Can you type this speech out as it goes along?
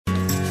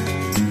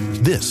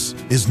This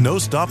is No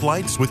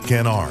Stoplights with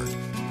Ken Ard.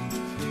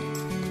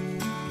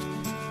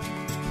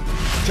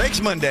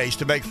 Takes Mondays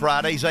to make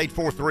Fridays.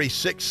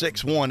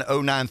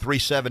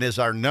 843-661-0937 is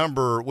our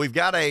number. We've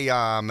got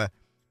a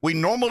we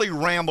normally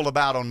ramble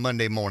about on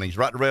Monday mornings,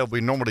 right, Rev?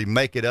 We normally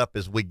make it up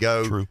as we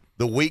go. True.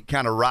 The week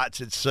kind of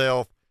writes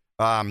itself.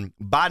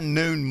 By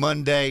noon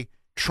Monday,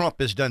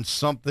 Trump has done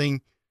something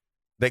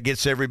that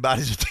gets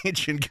everybody's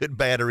attention, good,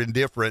 bad, or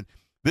indifferent.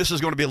 This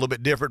is going to be a little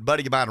bit different.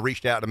 Buddy of mine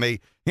reached out to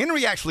me.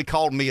 Henry actually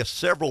called me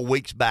several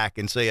weeks back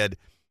and said,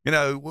 you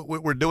know,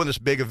 we're doing this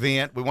big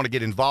event. We want to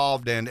get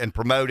involved and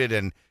promote it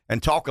and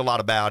talk a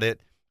lot about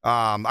it.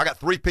 I got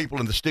three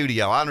people in the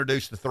studio. I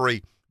introduced the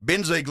three.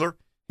 Ben Ziegler,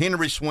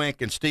 Henry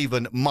Swink, and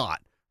Stephen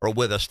Mott are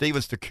with us.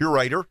 Stephen's the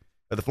curator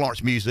of the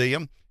Florence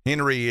Museum.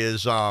 Henry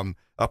is a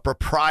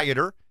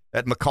proprietor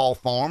at McCall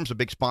Farms, a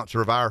big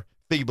sponsor of our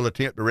feeble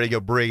attempt to Radio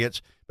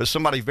Brilliance, but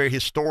somebody very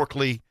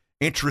historically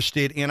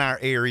interested in our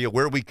area,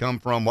 where we come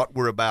from, what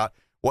we're about,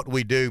 what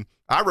we do.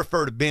 I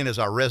refer to Ben as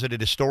our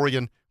resident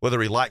historian,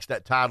 whether he likes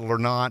that title or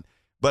not.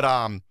 But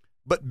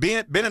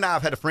Ben and I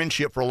have had a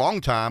friendship for a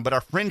long time, but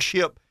our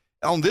friendship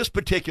on this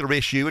particular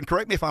issue, and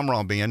correct me if I'm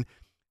wrong, Ben,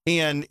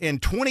 in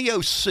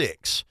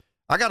 2006,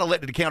 I got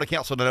elected to county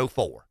council in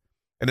 2004.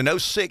 And in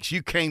 2006,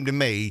 you came to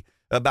me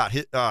about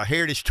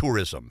heritage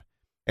tourism,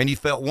 and you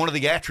felt one of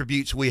the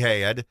attributes we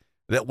had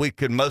that we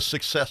could most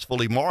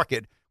successfully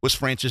market was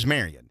Francis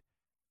Marion.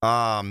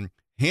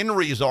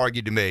 Henry has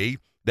argued to me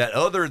that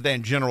other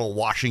than General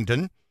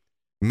Washington,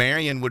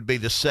 Marion would be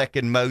the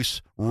second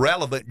most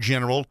relevant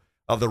general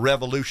of the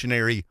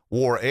Revolutionary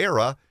War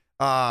era.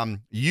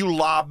 You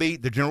lobby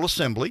the General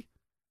Assembly.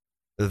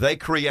 They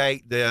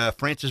create the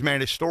Francis Marion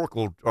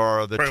Historical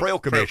or the Trail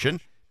Commission,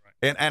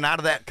 right. and out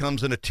of that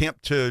comes an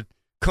attempt to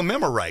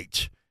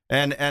commemorate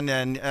and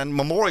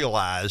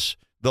memorialize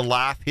the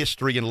life,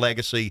 history, and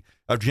legacy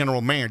of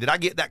General Marion. Did I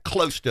get that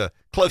close to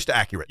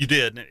accurate? You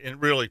did,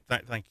 and really,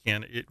 thank you,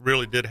 Ken. It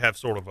really did have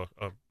sort of a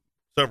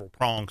several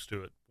prongs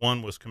to it.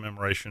 One was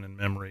commemoration and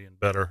memory and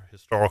better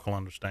historical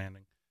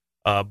understanding.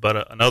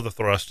 But another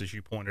thrust, as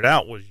you pointed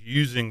out, was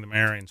using the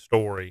Marion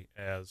story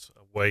as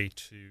a way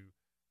to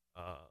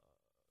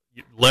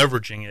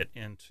leveraging it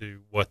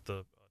into what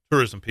the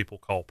tourism people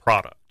call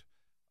product.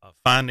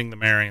 Finding the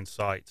Marion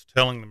sites,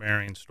 telling the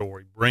Marion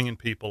story, bringing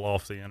people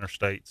off the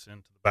interstates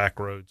into the back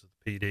roads of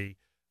the PD,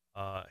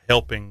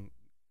 helping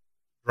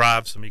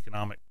drive some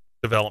economic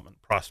development,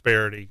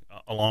 prosperity,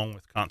 along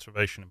with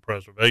conservation and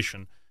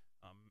preservation,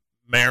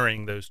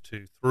 marrying those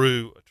two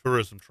through a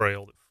tourism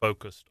trail that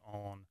focused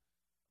on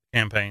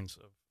campaigns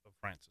of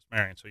Francis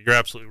Marion. So you're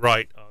absolutely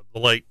right. The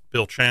late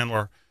Bill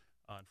Chandler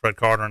and Fred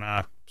Carter and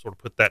I sort of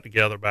put that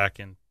together back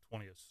in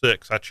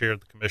 2006. I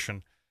chaired the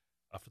commission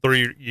for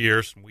 3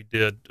 years, and we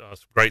did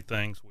some great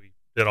things. We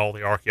did all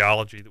the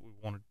archaeology that we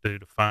wanted to do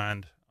to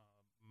find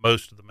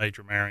most of the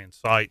major Marion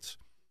sites.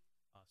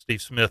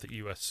 Steve Smith at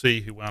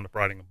USC, who wound up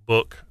writing a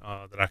book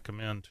that I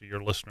commend to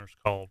your listeners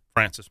called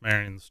Francis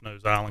Marion, the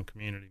Snows Island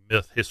Community,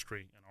 Myth,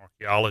 History, and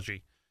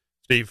Archaeology.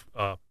 Steve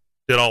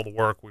did all the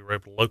work. We were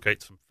able to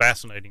locate some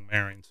fascinating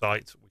Marion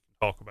sites that we can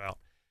talk about.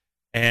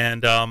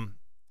 And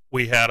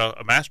we had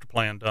a master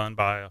plan done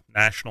by a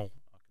national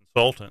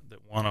consultant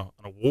that won an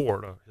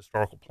award, a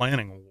historical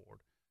planning award.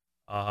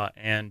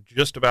 And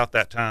just about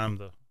that time,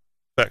 the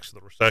effects of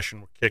the recession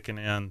were kicking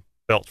in,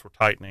 belts were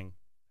tightening,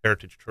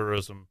 heritage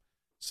tourism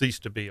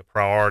ceased to be a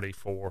priority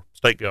for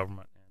state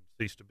government and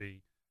ceased to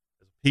be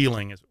as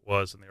appealing as it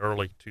was in the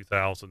early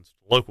 2000s to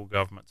local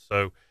government.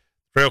 So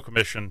the Trail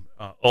Commission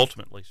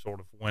ultimately sort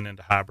of went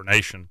into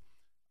hibernation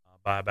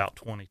by about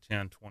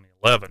 2010,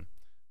 2011.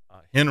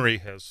 Henry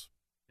has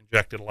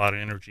injected a lot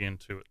of energy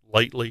into it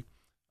lately.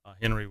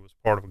 Henry was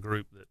part of a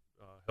group that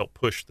helped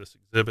push this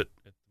exhibit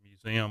at the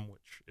museum,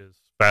 which is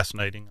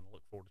fascinating, and I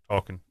look forward to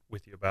talking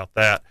with you about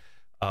that.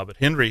 But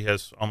Henry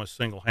has almost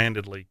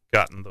single-handedly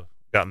gotten the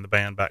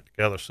band back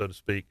together, so to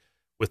speak,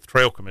 with the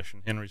Trail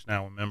Commission. Henry's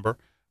now a member,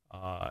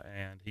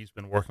 and he's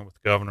been working with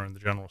the governor and the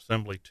General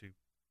Assembly to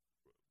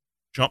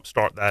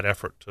jumpstart that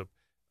effort to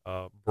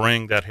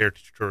bring that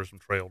heritage tourism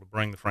trail, to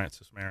bring the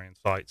Francis Marion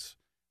sites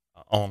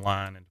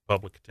online into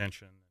public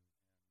attention, and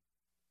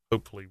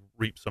hopefully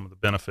reap some of the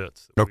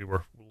benefits that we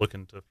were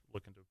looking to.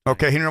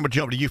 Okay, Henry, I'm going to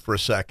jump to you for a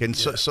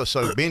second. Yeah.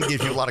 So Ben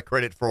gives you a lot of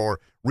credit for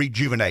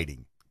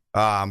rejuvenating,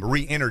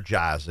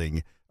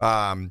 re-energizing.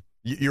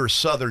 You're a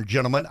Southern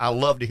gentleman. I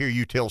love to hear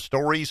you tell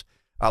stories.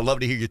 I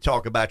love to hear you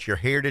talk about your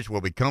heritage, where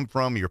we come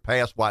from, your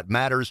past, why it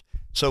matters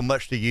so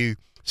much to you.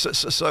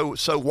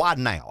 So why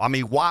now? I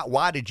mean,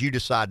 why did you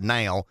decide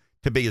now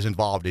to be as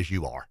involved as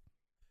you are?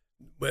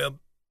 Well,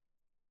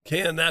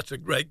 Ken, that's a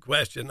great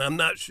question. I'm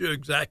not sure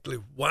exactly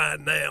why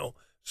now.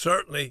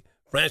 Certainly,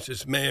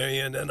 Francis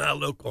Marion and our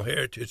local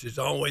heritage has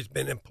always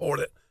been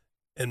important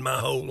in my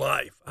whole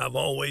life. I've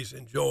always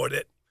enjoyed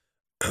it.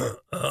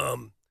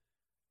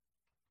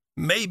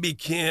 Maybe,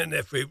 Ken,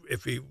 if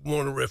we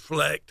want to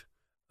reflect,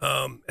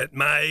 at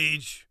my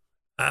age,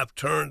 I've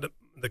turned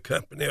the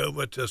company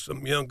over to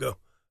some younger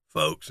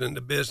folks in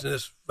the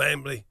business,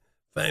 family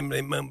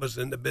members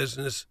in the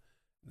business.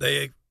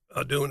 They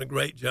doing a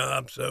great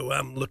job, so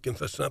I'm looking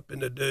for something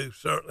to do.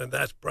 Certainly,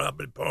 that's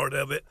probably part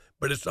of it,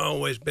 but it's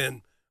always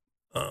been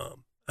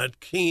a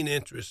keen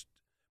interest.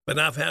 But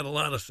I've had a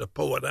lot of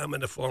support. I'm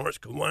in the Florence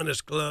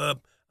Kiwanis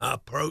Club. I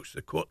approached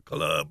the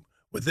club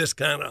with this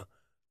kind of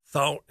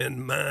thought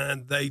in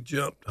mind. They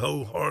jumped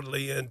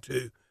wholeheartedly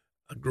into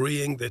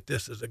agreeing that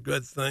this is a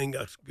good thing,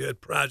 a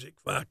good project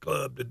for our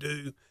club to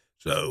do.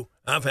 So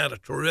I've had a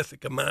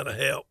terrific amount of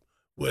help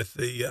with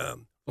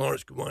the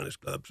Florence Kiwanis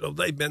Club. So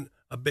they've been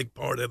a big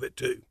part of it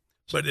too.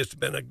 But it's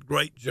been a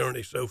great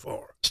journey so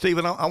far.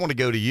 Stephen, I want to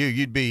go to you.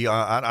 You'd be,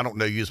 I don't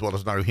know you as well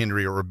as I know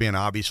Henry or Ben,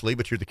 obviously,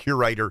 but you're the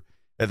curator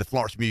at the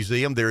Florence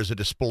Museum. There is a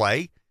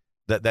display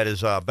that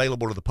is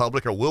available to the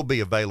public or will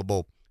be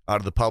available to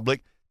the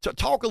public. So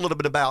talk a little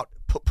bit about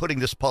putting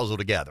this puzzle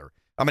together.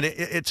 I mean,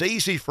 it's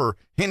easy for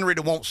Henry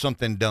to want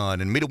something done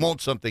and me to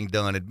want something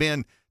done and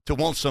Ben to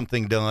want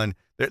something done.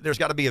 There's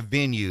got to be a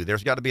venue.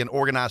 There's got to be an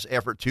organized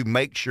effort to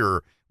make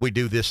sure we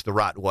do this the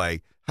right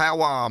way.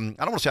 How, I don't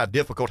want to say how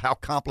difficult, how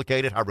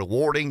complicated, how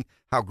rewarding,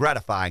 how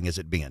gratifying has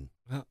it been?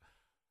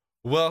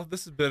 Well,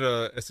 this has been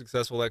a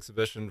successful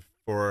exhibition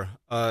for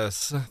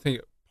us, I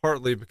think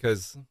partly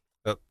because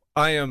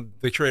I am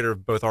the curator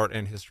of both art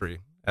and history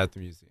at the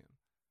museum.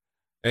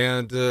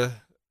 And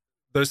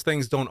those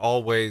things don't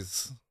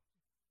always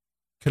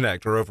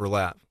connect or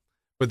overlap,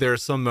 but there are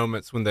some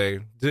moments when they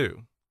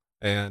do.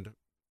 And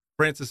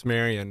Francis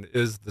Marion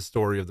is the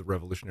story of the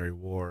Revolutionary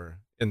War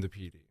in the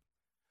PD.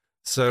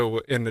 So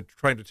in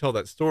trying to tell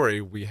that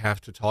story, we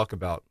have to talk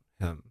about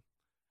him.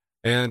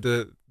 And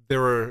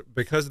there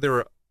was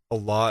a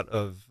lot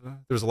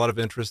of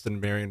interest in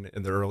Marion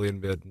in the early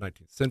and mid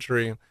 19th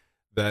century.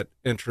 That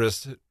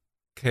interest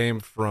came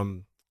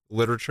from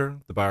literature,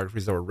 the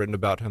biographies that were written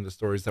about him, the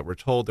stories that were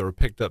told, that were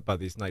picked up by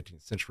these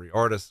 19th century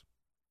artists.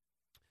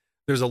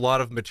 There's a lot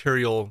of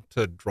material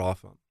to draw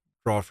from.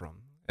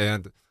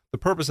 And the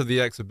purpose of the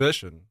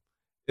exhibition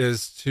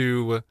is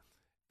to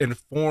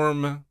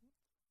inform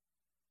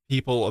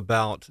people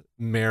about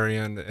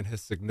Marion and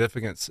his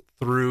significance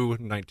through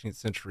 19th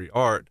century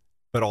art,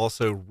 but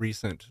also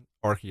recent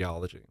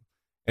archaeology.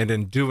 And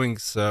in doing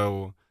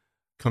so,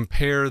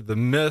 compare the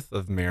myth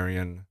of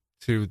Marion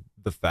to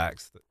the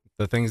facts,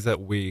 the things that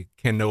we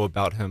can know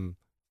about him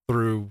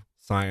through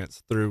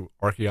science, through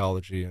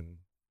archaeology and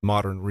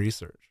modern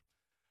research.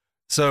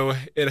 So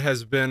it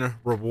has been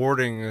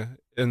rewarding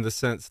in the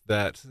sense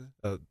that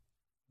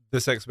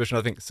this exhibition,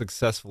 I think,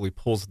 successfully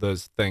pulls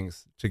those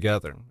things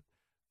together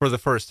for the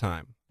first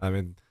time. I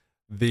mean,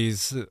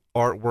 these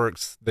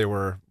artworks, they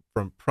were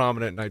from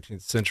prominent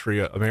 19th century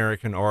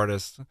American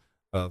artists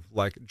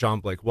like John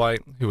Blake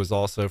White, who was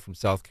also from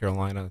South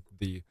Carolina.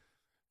 The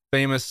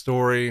famous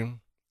story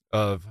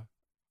of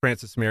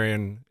Francis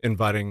Marion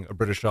inviting a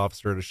British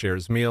officer to share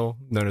his meal,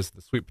 known as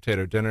the Sweet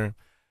Potato Dinner.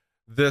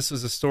 This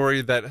is a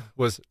story that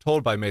was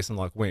told by Mason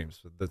Locke Weems,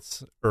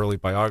 that's early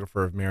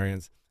biographer of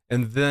Marion's,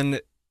 and then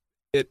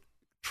it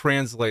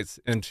translates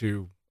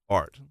into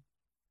art.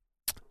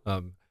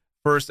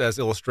 First as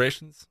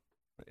illustrations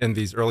in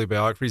these early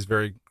biographies,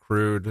 very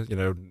crude,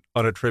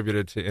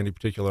 unattributed to any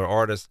particular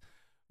artist,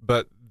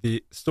 but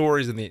the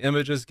stories and the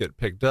images get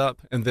picked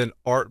up, and then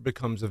art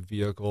becomes a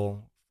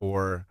vehicle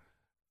for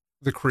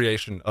the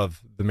creation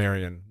of the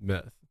Marion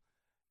myth.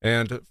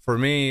 And for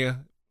me,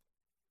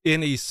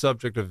 any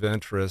subject of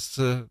interest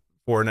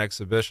for an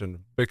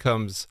exhibition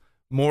becomes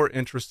more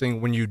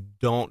interesting when you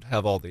don't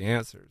have all the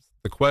answers.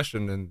 The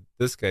question in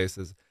this case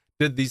is,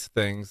 did these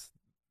things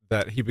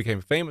that he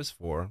became famous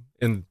for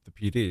in the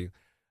PD,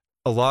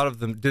 a lot of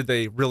them, did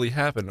they really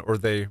happen, or are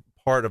they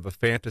part of a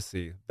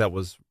fantasy that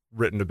was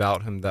written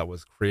about him, that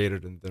was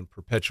created and then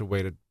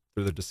perpetuated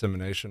through the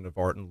dissemination of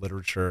art and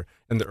literature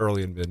in the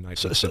early and mid-19th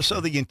century? So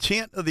the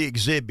intent of the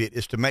exhibit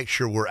is to make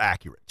sure we're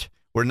accurate.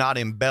 We're not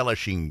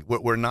embellishing.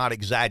 We're not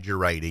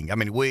exaggerating. I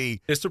mean,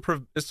 It's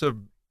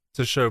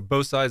to show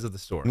both sides of the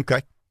story.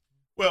 Okay.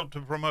 Well,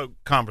 to promote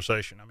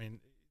conversation. I mean,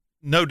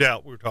 no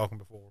doubt we were talking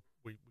before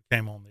we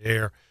came on the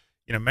air.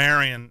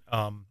 Marion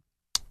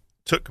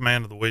took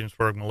command of the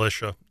Williamsburg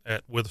militia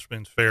at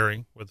Witherspoon's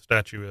Ferry, where the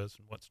statue is,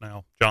 in what's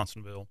now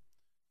Johnsonville,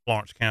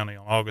 Florence County,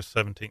 on August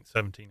 17th,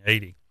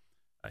 1780.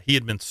 He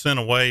had been sent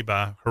away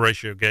by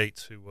Horatio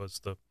Gates, who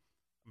was the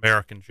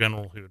American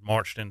general who had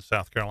marched into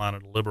South Carolina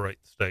to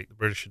liberate the state. The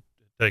British had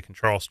taken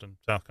Charleston.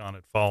 South Carolina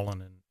had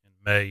fallen in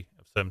May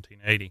of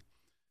 1780.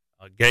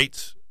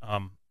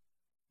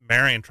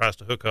 Marion tries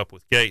to hook up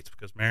with Gates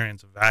because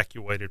Marion's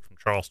evacuated from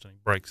Charleston. He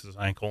breaks his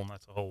ankle, and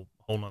that's a whole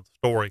nother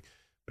story.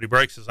 But he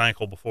breaks his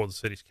ankle before the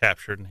city's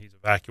captured, and he's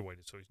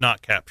evacuated. So he's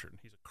not captured.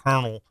 He's a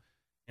colonel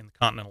in the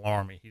Continental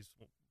Army. He's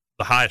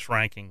the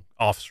highest-ranking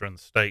officer in the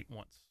state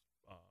once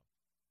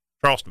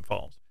Charleston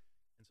falls.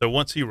 And so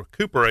once he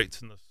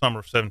recuperates in the summer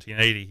of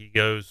 1780, he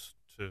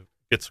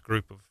gets a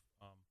group of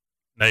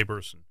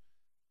neighbors and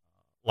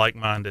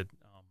like-minded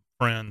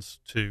friends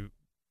to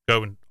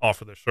go and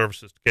offer their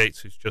services to Gates,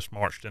 who's just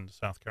marched into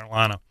South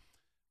Carolina.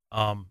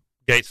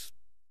 Gates,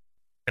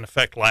 in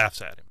effect,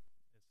 laughs at him.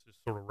 It's this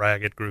sort of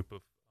ragged group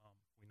of,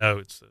 we know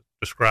it's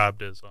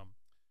described as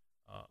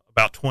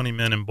about 20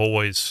 men and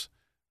boys,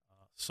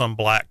 some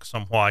black,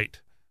 some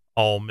white,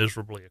 all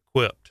miserably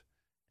equipped.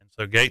 And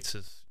so Gates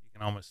is, you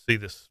can almost see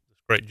this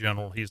great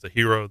general. He's the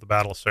hero of the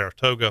Battle of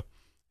Saratoga.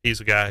 He's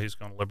a guy who's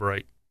going to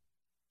liberate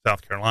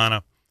South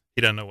Carolina.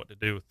 He doesn't know what to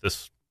do with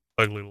this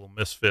ugly little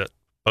misfit,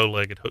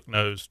 bow-legged,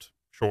 hook-nosed,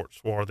 short,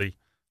 swarthy,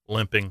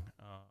 limping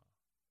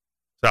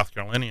South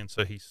Carolinian.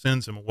 So he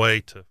sends him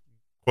away to,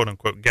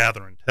 quote-unquote,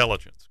 gather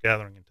intelligence.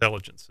 Gathering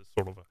intelligence is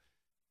to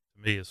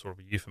me, is sort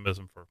of a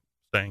euphemism for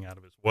staying out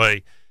of his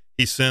way.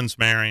 He sends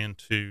Marion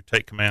to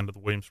take command of the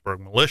Williamsburg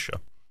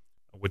Militia,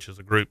 which is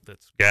a group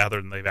that's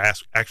gathered, and they've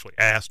actually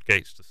asked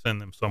Gates to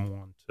send them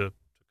someone to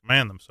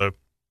command them. So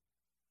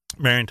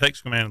Marion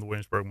takes command of the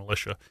Williamsburg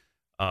Militia.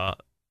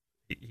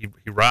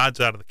 He rides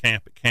out of the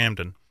camp at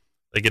Camden.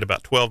 They get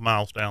about 12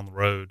 miles down the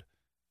road.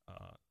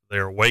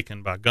 They're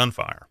awakened by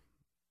gunfire,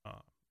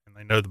 and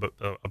they know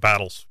a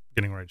battle's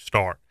getting ready to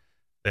start.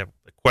 They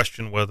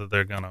question whether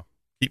they're going to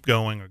keep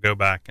going or go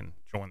back and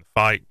join the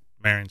fight.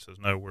 Marion says,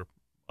 no, we're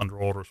under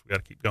orders. We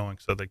got to keep going.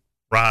 So they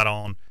ride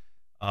on.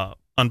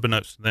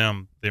 Unbeknownst to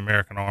them, the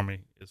American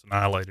army is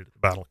annihilated at the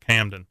Battle of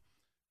Camden.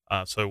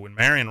 So when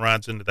Marion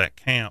rides into that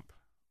camp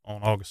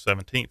on August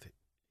 17th,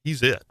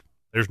 he's it.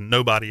 There's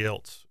nobody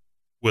else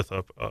with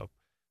a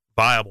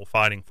viable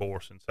fighting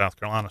force in South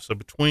Carolina. So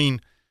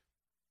between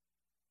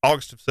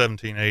August of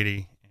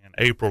 1780 and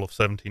April of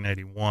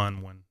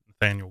 1781, when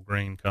Nathaniel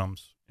Greene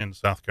comes into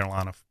South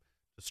Carolina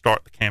to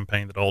start the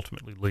campaign that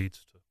ultimately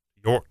leads to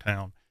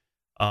Yorktown,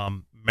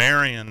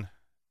 Marion,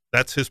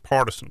 that's his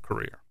partisan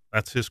career.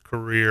 That's his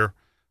career,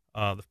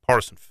 the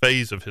partisan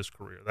phase of his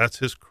career. That's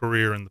his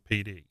career in the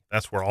PD.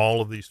 That's where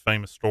all of these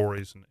famous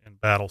stories and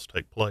battles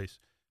take place.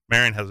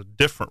 Marion has a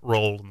different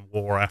role in the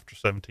war after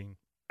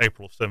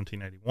April of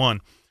 1781.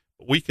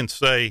 But we can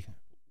say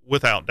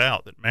without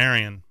doubt that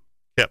Marion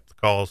kept the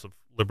cause of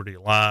liberty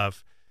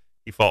alive.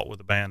 He fought with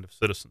a band of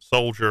citizen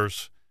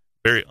soldiers,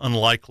 very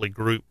unlikely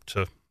group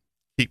to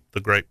keep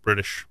the great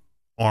British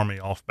Army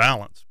off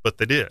balance, but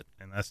they did,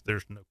 and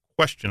there's no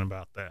question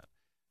about that.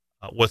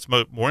 What's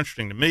more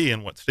interesting to me,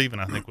 and what Stephen,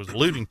 I think, was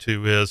alluding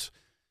to, is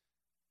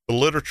the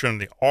literature and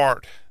the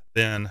art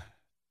then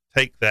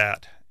take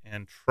that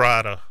and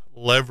try to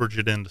leverage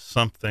it into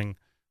something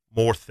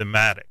more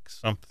thematic,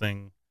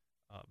 something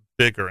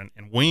bigger.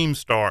 And Weems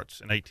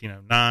starts in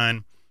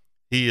 1809.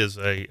 He is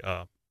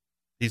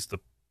he's the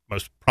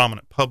most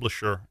prominent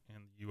publisher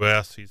in the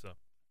U.S. He's an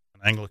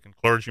Anglican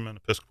clergyman,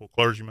 Episcopal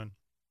clergyman,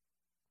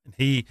 and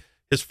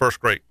his first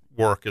great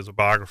work is a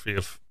biography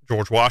of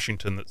George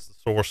Washington. That's the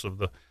source of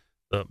the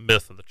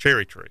myth of the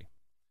cherry tree.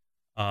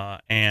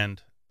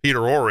 And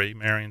Peter Ory,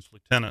 Marion's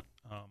lieutenant,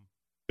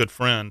 good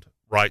friend,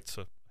 writes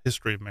a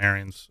history of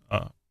Marion's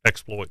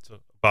exploits, a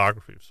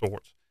biography of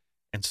sorts,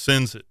 and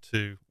sends it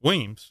to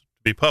Weems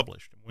to be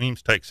published. And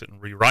Weems takes it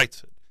and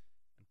rewrites it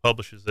and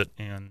publishes it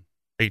in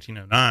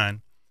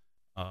 1809.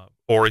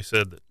 Ory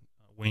said that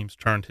Weems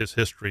turned his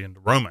history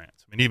into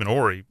romance. I mean, even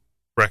Ory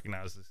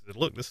recognizes this. He said,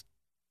 look, this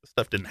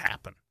stuff didn't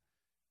happen.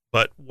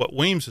 But what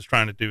Weems is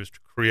trying to do is to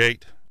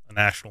create a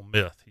national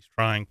myth. He's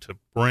trying to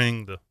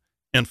bring the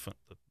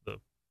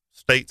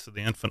states of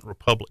the infant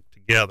republic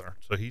together.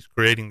 So he's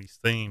creating these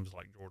themes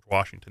like George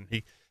Washington.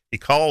 He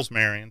calls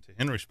Marion, to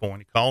Henry's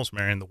point, he calls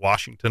Marion the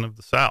Washington of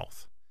the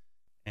South,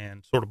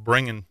 and sort of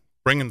bringing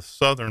the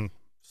southern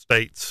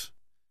states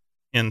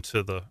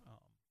into the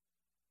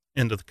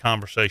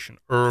conversation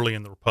early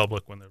in the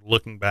Republic when they're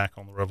looking back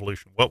on the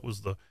Revolution. What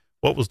was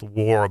the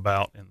war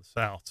about in the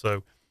South?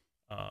 So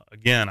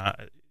again,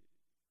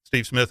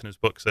 Steve Smith in his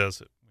book says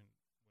that when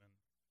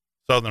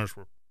Southerners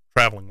were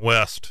traveling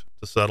west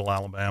to settle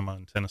Alabama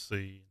and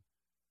Tennessee,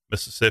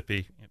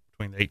 Mississippi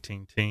between the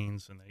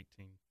 18-teens and the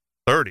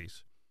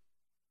 1830s,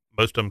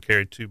 most of them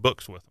carried two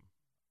books with them,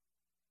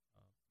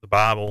 the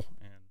Bible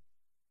and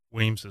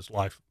Weems's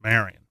Life of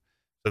Marion.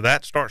 So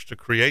that starts to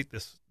create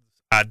this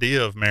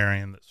idea of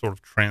Marion that sort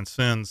of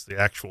transcends the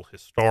actual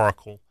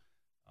historical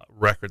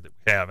record that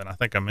we have. And I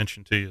think I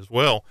mentioned to you as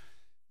well,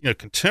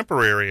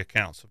 contemporary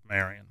accounts of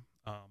Marion,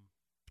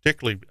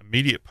 particularly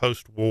immediate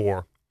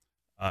post-war,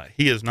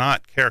 he is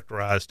not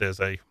characterized as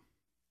a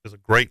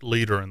great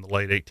leader in the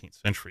late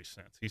 18th century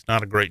sense. He's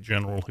not a great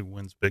general who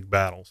wins big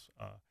battles.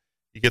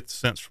 You get the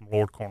sense from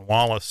Lord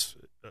Cornwallis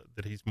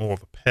that he's more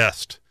of a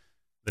pest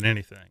than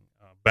anything.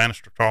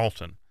 Bannister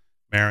Tarleton,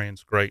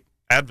 Marion's great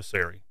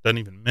adversary, doesn't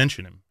even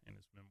mention him in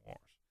his memoirs.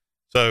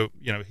 So,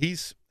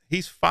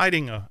 he's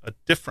fighting a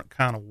different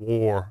kind of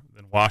war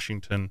than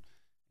Washington,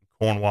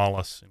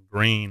 Cornwallis, and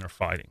Greene are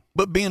fighting.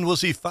 But Ben,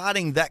 was he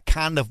fighting that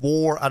kind of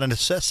war out of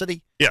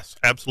necessity? Yes,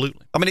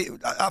 absolutely. I mean,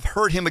 I've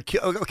heard him.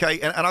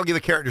 Okay, and I'll give a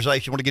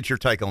characterization. I want to get your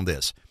take on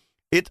this.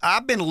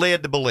 I've been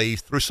led to believe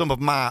through some of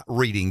my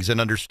readings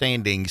and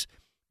understandings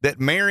that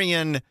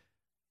Marion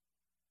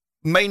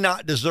may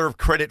not deserve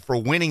credit for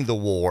winning the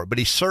war, but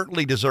he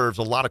certainly deserves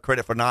a lot of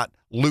credit for not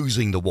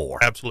losing the war.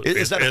 Absolutely.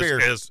 Is that a fair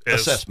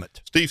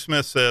assessment? Steve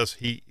Smith says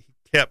he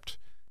kept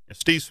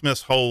Steve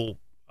Smith's whole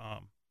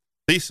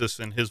thesis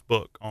in his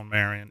book on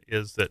Marion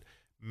is that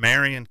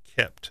Marion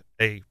kept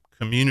a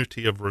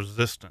community of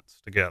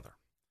resistance together.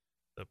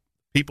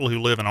 people who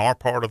live in our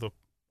part of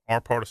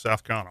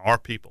South Carolina, our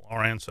people,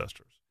 our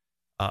ancestors.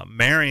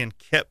 Marion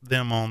kept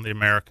them on the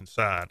American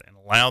side and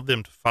allowed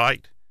them to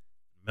fight,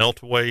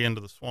 melt away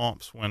into the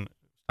swamps when it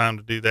was time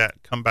to do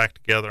that, come back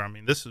together. I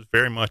mean, this is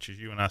very much, as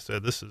you and I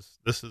said, this is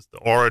the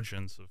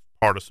origins of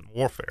partisan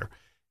warfare.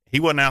 He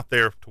wasn't out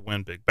there to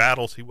win big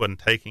battles. He wasn't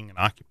taking and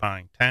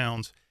occupying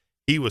towns.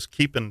 He was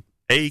keeping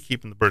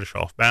the British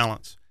off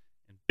balance,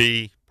 and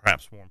B,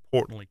 perhaps more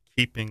importantly,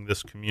 keeping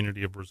this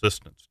community of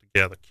resistance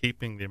together,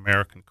 keeping the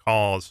American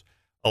cause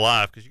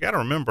alive. Because you got to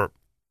remember,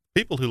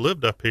 people who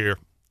lived up here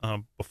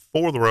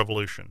before the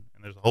Revolution,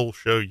 and there's a whole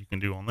show you can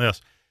do on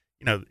this,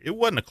 it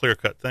wasn't a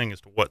clear-cut thing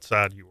as to what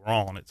side you were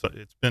on.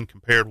 It's been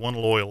compared. One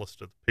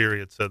loyalist of the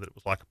period said that it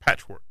was like a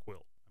patchwork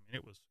quilt. I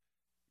mean, it was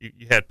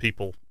you had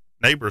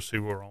neighbors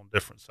who were on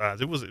different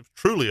sides. It was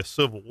truly a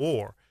civil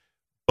war,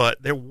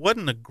 but there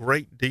wasn't a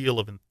great deal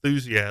of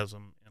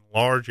enthusiasm in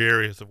large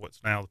areas of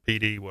what's now the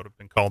PD, what have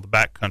been called the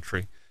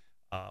backcountry,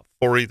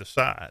 for either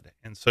side.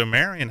 And so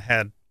Marion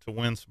had to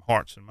win some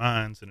hearts and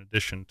minds in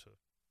addition to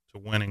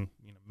winning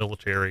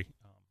military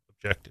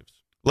objectives.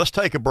 Let's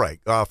take a break.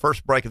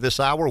 First break of this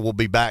hour. We'll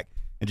be back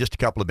in just a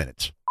couple of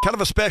minutes. Kind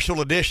of a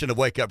special edition of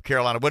Wake Up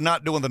Carolina. We're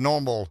not doing the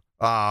normal,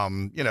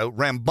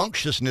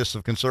 rambunctiousness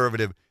of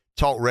conservative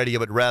talk radio,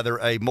 but rather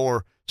a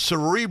more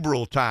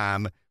cerebral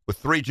time with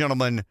three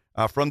gentlemen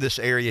from this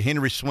area.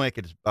 Henry Swink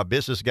is a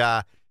business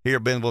guy here,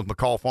 been with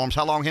McCall Farms.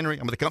 How long, Henry? I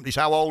mean, the company's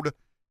how old?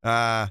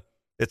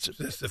 It's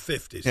since the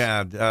 50s.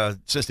 Yeah,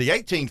 since the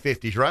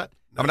 1850s, right?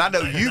 I mean, I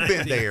know you've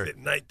been there.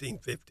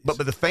 1950s. But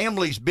the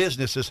family's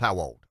business is how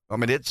old? I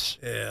mean, it's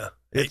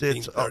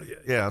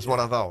 1838. That's what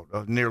I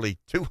thought. Nearly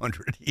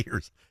 200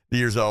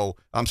 years old.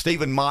 I'm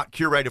Stephen Mott,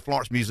 curator of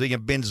Florence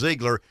Museum. Ben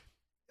Ziegler,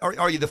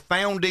 are you the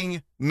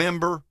founding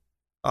member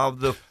of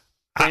the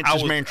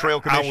Francis Marion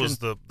Trail Commission? I was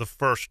the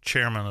first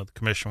chairman of the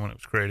commission when it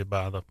was created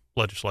by the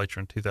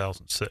legislature in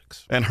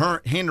 2006. And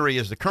Henry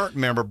is the current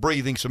member,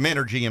 breathing some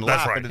energy and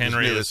life into this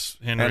newest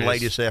and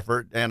latest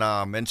effort.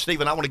 And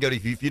Stephen, I want to go to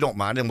you if you don't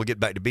mind, and we'll get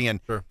back to Ben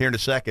here in a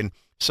second.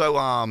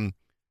 So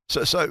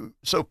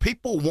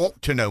people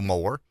want to know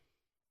more.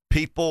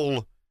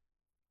 People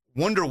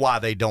wonder why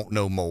they don't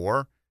know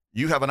more.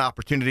 You have an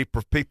opportunity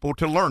for people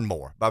to learn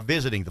more by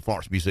visiting the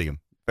Florence Museum.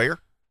 Fair?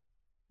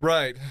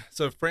 Right.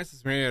 So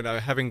Francis Marion,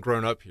 having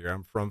grown up here,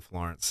 I'm from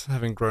Florence.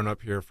 Having grown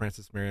up here,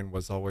 Francis Marion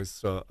was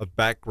always a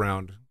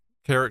background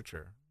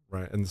character,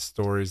 right? And the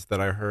stories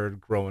that I heard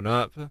growing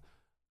up,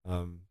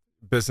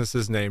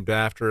 businesses named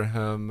after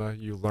him,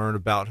 you learn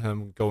about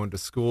him going to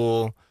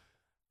school.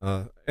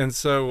 And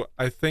so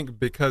I think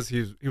because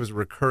he was a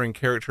recurring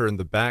character in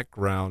the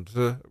background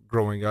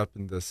growing up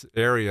in this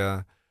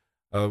area,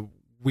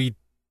 we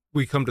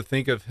come to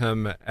think of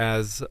him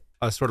as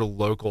a sort of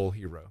local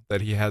hero,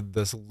 that he had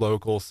this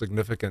local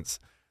significance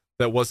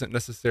that wasn't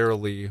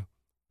necessarily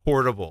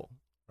portable,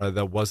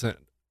 that wasn't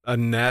a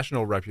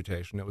national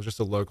reputation. It was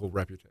just a local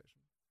reputation.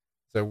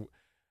 So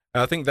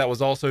I think that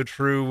was also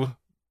true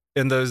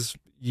in those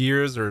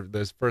years or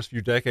those first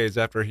few decades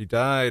after he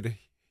died.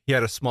 He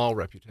had a small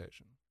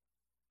reputation.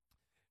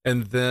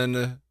 And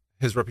then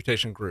his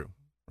reputation grew,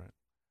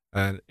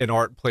 right? And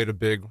art played a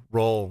big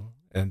role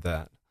in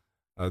that.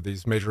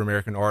 These major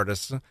American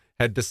artists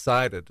had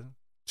decided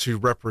to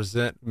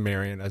represent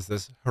Marion as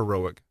this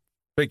heroic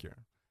figure.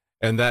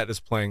 And that is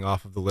playing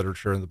off of the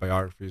literature and the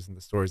biographies and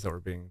the stories that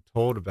were being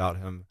told about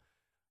him.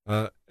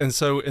 And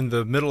so in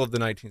the middle of the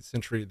 19th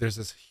century, there's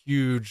this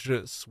huge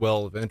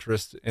swell of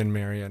interest in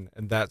Marion,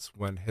 and that's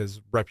when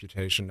his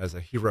reputation as a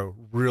hero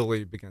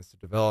really begins to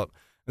develop.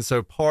 And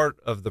so part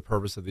of the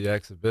purpose of the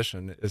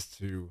exhibition is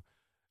to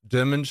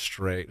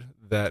demonstrate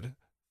that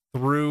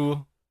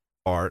through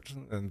art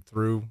and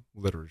through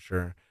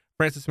literature,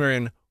 Francis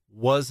Marion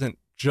wasn't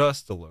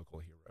just a local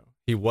hero.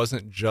 He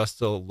wasn't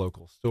just a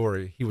local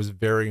story. He was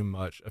very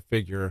much a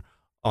figure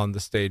on the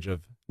stage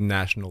of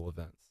national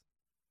events.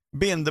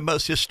 Being the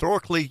most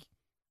historically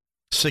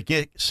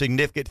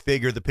significant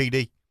figure of the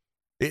PD,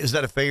 is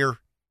that a fair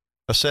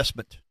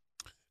assessment?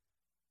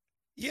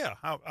 Yeah,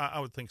 I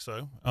would think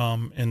so.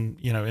 And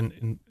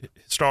in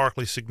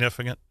historically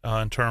significant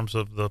in terms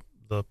of the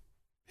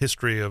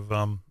history of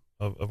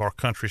our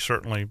country,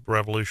 certainly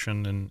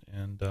revolution,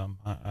 and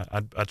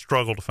I'd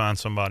struggle to find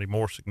somebody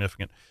more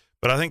significant.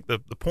 But I think the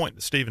point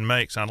that Stephen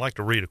makes, and I'd like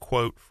to read a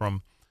quote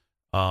from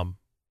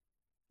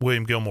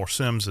William Gilmore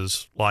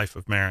Sims's Life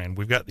of Marion.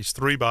 We've got these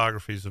three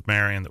biographies of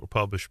Marion that were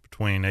published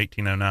between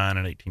 1809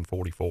 and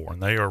 1844,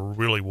 and they are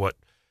really what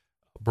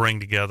bring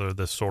together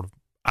this sort of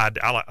I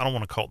don't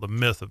want to call it the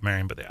myth of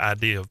Marion, but the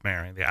idea of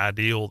Marion, the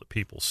ideal that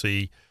people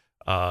see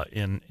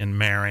in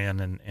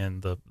Marion,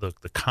 and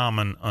the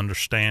common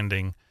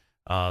understanding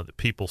that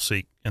people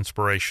seek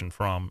inspiration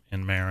from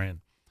in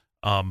Marion.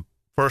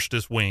 First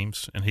is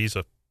Weems, and he's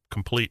a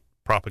complete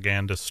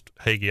propagandist,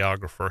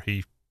 hagiographer.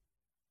 He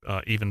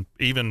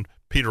even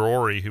Peter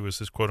Ory, who was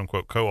his quote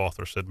unquote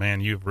co-author, said,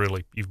 "Man, you've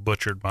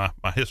butchered my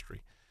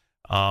history."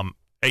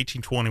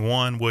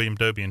 1821, William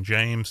Dobian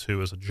James, who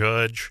is a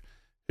judge,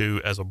 who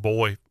as a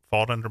boy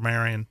fought under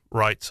Marion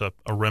writes a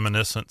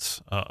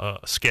reminiscence, a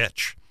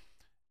sketch.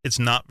 It's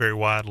not very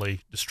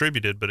widely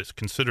distributed, but it's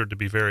considered to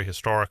be very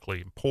historically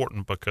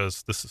important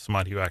because this is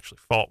somebody who actually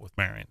fought with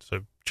Marion.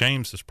 So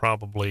James is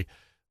probably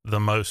the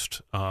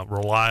most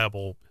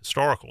reliable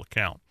historical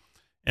account.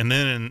 And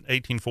then in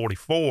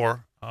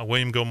 1844,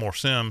 William Gilmore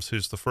Simms,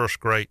 who's the first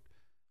great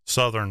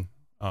Southern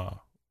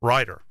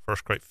writer,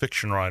 first great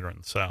fiction writer in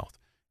the South,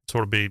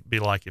 sort of be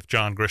like if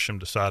John Grisham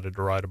decided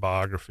to write a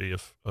biography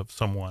of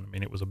someone. I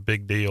mean, it was a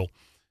big deal.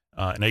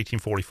 In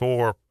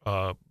 1844,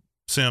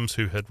 Simms,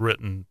 who had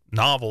written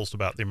novels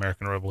about the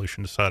American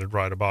Revolution, decided to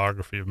write a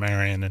biography of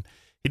Marion, and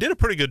he did a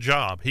pretty good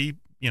job. He,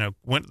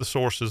 went to the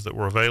sources that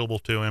were available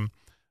to him.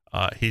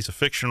 He's a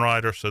fiction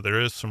writer, so there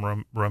is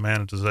some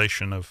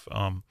romanticization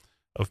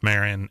of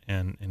Marion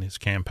in his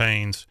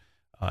campaigns.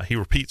 He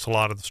repeats a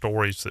lot of the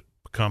stories that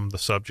become the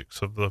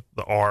subjects of the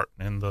art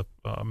and the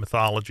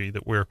mythology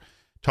that we're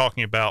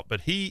talking about.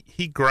 But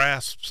he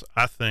grasps,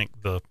 I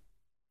think, the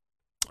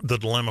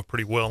dilemma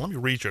pretty well. Let me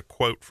read you a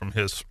quote from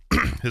his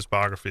his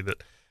biography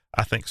that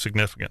I think is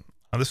significant.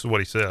 This is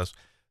what he says: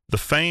 "The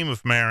fame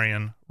of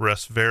Marion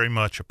rests very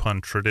much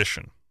upon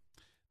tradition.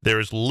 There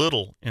is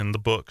little in the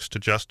books to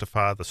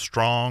justify the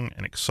strong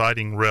and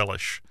exciting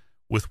relish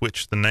with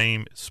which the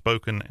name is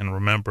spoken and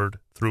remembered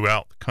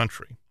throughout the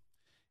country.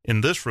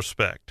 In this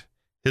respect,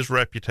 his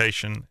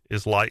reputation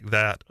is like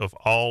that of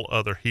all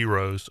other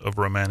heroes of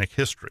romantic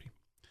history.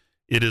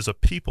 It is a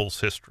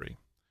people's history,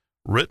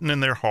 written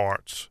in their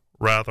hearts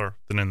rather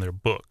than in their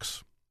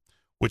books,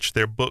 which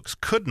their books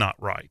could not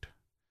write,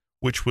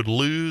 which would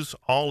lose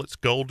all its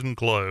golden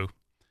glow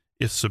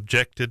if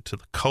subjected to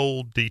the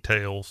cold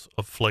details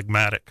of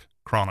phlegmatic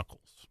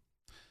chronicles."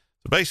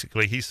 So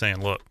basically, he's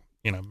saying, look,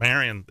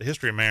 Marion, the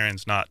history of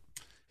Marion's not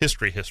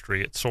history.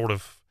 It's sort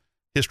of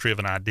history of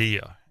an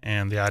idea.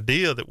 And the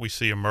idea that we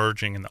see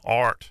emerging in the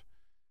art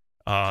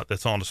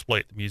that's on display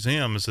at the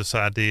museum is this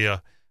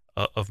idea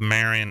of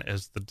Marion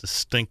as the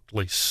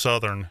distinctly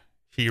Southern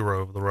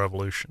hero of the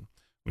Revolution.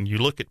 When you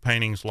look at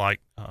paintings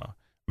like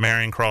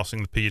Marion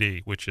crossing the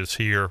PD, which is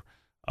here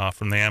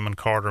from the Ammon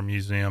Carter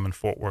Museum in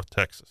Fort Worth,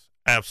 Texas,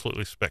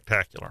 absolutely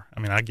spectacular. I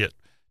mean, I get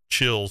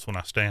chills when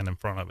I stand in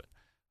front of it.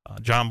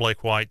 John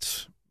Blake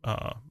White's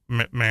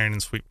Marion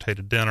and Sweet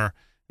Potato Dinner,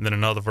 and then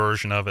another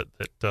version of it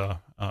that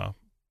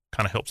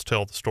kind of helps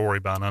tell the story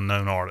by an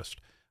unknown artist.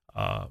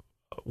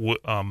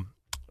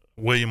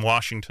 William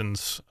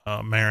Washington's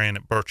Marion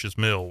at Birch's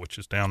Mill, which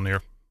is down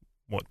near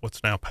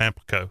what's now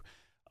Pamplico.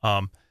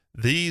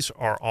 These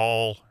are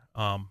all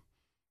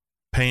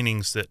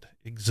paintings that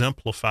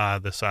exemplify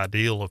this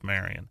ideal of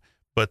Marion,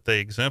 but they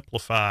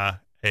exemplify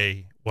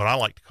what I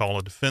like to call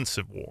a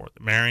defensive war.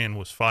 That Marion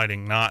was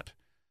fighting not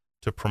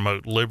to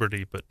promote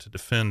liberty, but to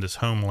defend his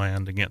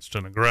homeland against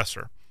an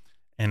aggressor.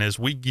 And as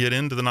we get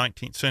into the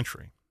 19th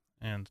century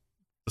and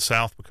the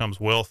South becomes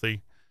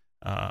wealthy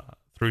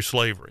through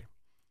slavery,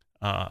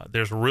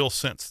 there's a real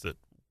sense that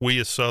we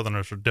as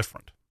Southerners are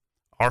different.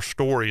 Our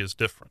story is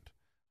different.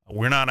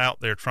 We're not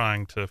out there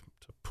trying to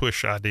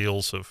push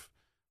ideals of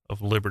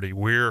liberty.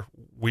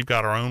 We've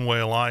got our own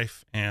way of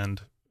life,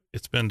 and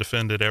it's been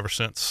defended ever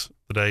since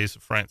the days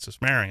of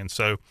Francis Marion.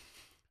 So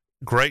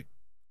great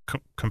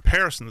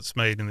comparison that's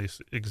made in this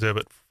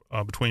exhibit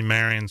between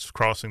Marion's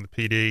crossing the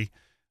PD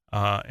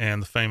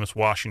and the famous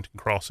Washington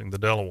crossing the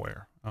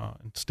Delaware.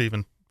 And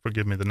Stephen,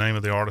 forgive me, the name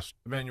of the artist?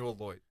 Emanuel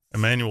Leutz.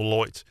 Emanuel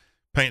Leutz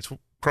paints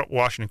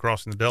Washington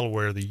crossing the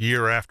Delaware the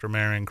year after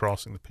Marion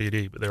crossing the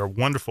PD. But they are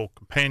wonderful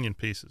companion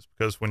pieces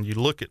because when you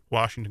look at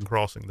Washington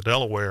crossing the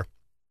Delaware,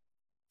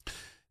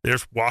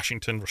 there's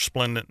Washington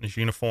resplendent in his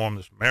uniform.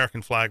 There's an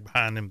American flag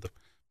behind him.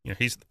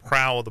 He's the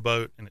prow of the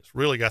boat, and it's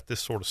really got this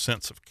sort of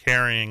sense of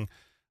carrying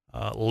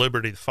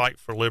liberty, the fight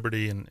for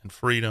liberty and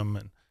freedom,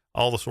 and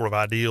all the sort of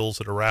ideals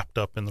that are wrapped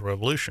up in the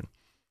Revolution.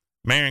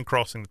 Marion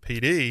crossing the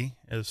PD,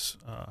 as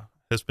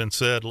has been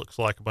said, looks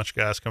like a bunch of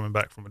guys coming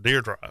back from a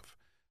deer drive.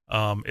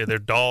 They're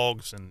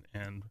dogs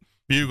and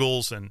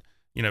bugles, and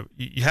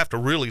you have to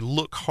really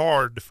look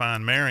hard to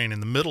find Marion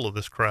in the middle of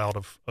this crowd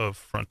of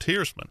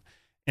frontiersmen.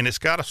 And it's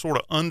got a sort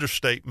of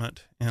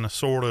understatement and a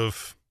sort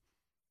of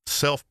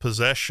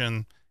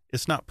self-possession.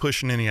 It's not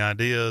pushing any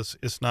ideas.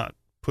 It's not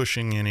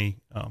pushing any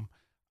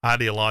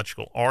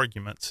ideological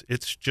arguments.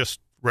 It's just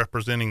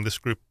representing this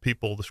group of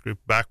people, this group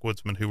of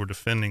backwoodsmen who were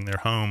defending their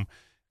home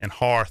and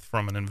hearth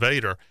from an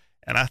invader.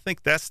 And I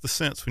think that's the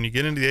sense when you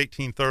get into the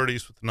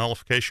 1830s with the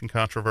nullification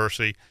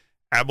controversy,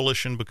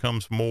 abolition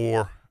becomes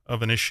more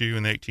of an issue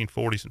in the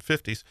 1840s and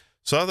 50s.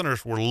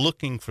 Southerners were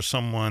looking for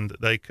someone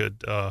that they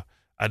could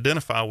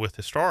identify with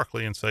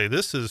historically and say,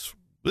 this is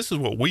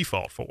what we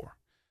fought for.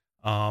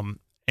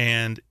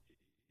 And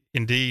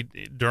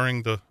indeed,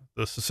 during the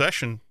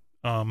secession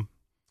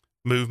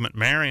movement,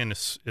 Marion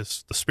is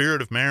the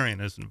spirit of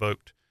Marion is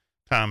invoked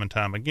time and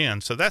time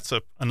again. So that's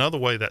another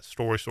way that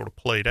story sort of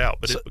played out.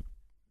 But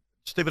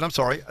Stephen, I'm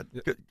sorry.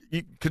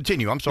 You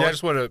continue. I'm sorry. Yeah, I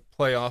just want to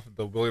play off of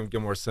the William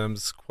Gilmore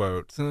Simms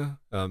quote.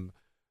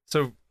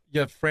 So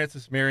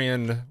Francis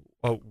Marion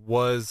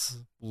was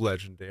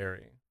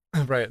legendary.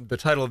 Right. The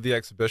title of the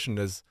exhibition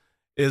is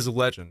is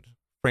legend,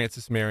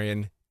 Francis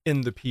Marion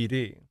in the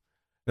PD.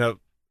 Now,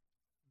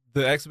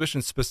 the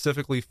exhibition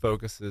specifically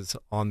focuses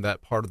on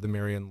that part of the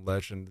Marion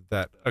legend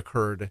that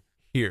occurred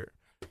here.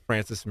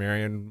 Francis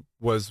Marion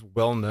was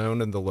well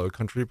known in the Low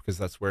Country because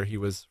that's where he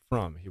was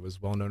from. He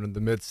was well known in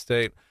the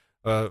Mid-State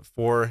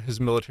for his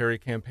military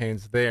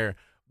campaigns there.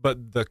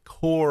 But the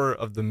core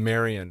of the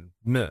Marion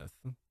myth,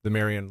 the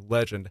Marion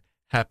legend,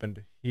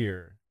 happened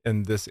here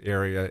in this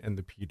area in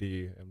the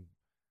PD. And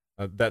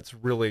that's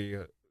really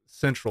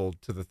central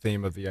to the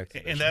theme of the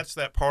exhibition. And that's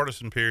that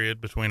partisan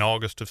period between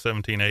August of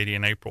 1780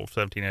 and April of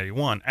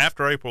 1781.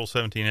 After April of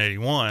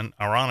 1781,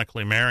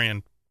 ironically,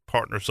 Marion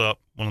partners up,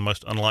 one of the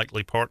most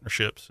unlikely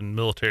partnerships in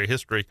military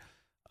history,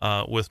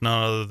 with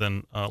none other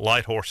than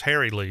Light Horse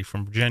Harry Lee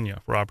from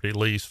Virginia, Robert E.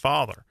 Lee's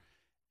father.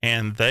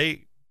 And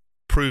they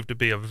proved to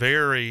be a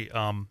very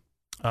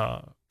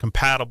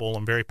compatible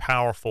and very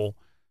powerful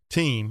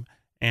team.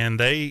 And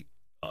they,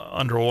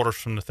 under orders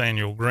from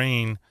Nathaniel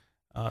Greene,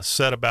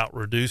 set about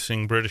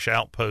reducing British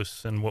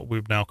outposts in what we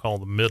would now call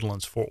the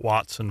Midlands, Fort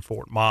Watson,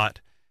 Fort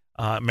Mott.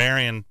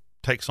 Marion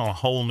takes on a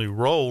whole new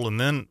role, and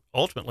then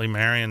ultimately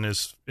Marion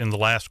is in the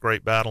last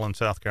great battle in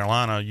South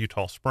Carolina,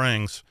 Eutaw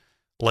Springs,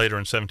 later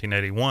in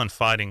 1781,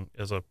 fighting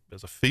as a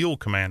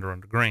field commander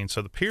under Greene.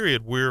 So the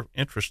period we're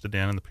interested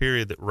in, and the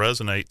period that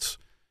resonates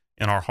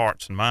in our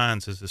hearts and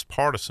minds, is this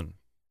partisan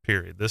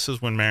period. This is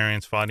when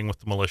Marion's fighting with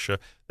the militia.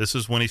 This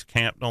is when he's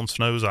camped on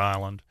Snow's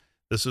Island.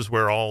 This is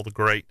where all the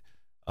great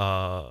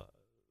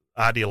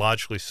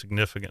ideologically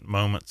significant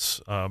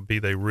moments, be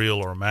they real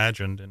or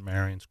imagined, in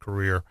Marion's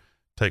career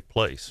take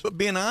place. But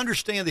Ben, I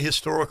understand the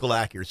historical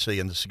accuracy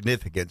and the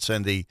significance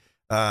and the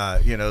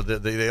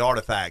the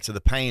artifacts and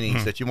the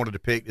paintings that you want to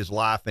depict his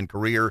life and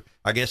career,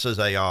 I guess as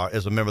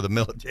a member of the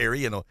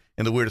military, in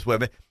the weirdest way.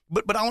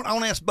 But I want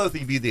to ask both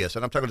of you this,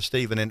 and I'm talking to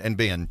Stephen and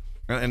Ben,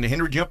 and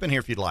Henry, jump in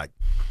here if you'd like.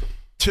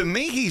 To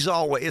me, it's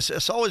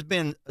always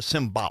been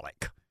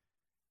symbolic.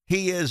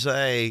 He is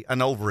an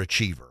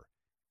overachiever.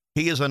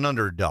 He is an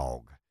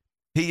underdog.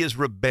 He is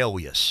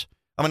rebellious.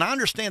 I mean, I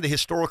understand the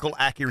historical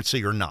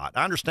accuracy or not.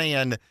 I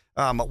understand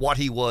what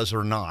he was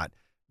or not.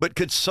 But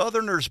could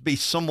Southerners be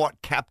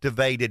somewhat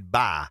captivated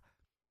by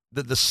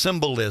the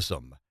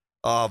symbolism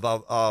of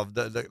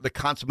the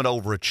consummate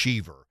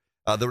overachiever,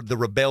 the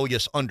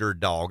rebellious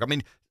underdog? I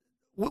mean,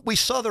 we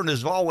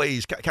Southerners have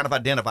always kind of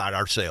identified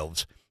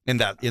ourselves in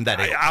that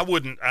area. I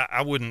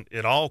wouldn't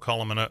at all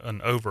call him an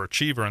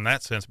overachiever in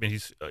that sense. I mean,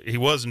 he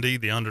was indeed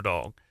the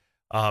underdog.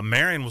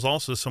 Marion was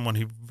also someone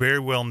who very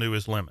well knew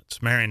his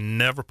limits. Marion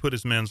never put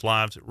his men's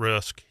lives at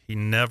risk. He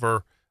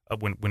never,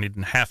 when he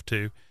didn't have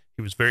to,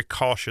 he was very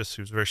cautious.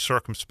 He was very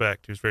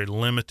circumspect. He was very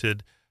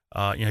limited.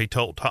 He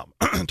told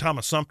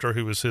Thomas Sumter,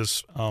 who was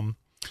his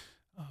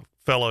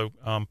fellow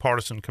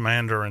partisan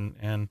commander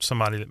and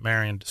somebody that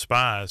Marion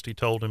despised, he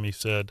told him, he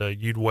said,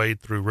 you'd wade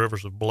through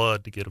rivers of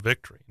blood to get a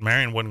victory.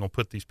 Marion wasn't going to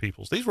put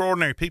these were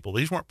ordinary people.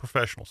 These weren't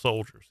professional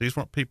soldiers. These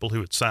weren't people who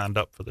had signed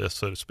up for this,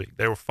 so to speak.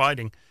 They were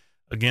fighting,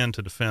 again,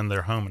 to defend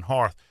their home and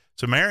hearth.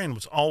 So Marion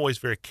was always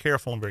very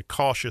careful and very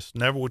cautious,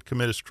 never would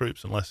commit his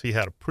troops unless he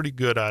had a pretty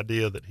good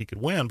idea that he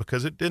could win,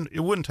 because it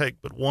wouldn't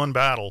take but one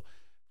battle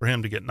for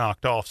him to get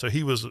knocked off. So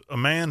he was a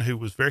man who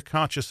was very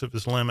conscious of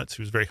his limits.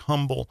 He was very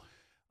humble,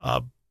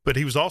 but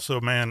he was also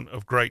a man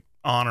of great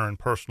honor and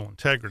personal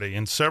integrity.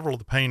 And several of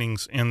the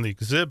paintings in the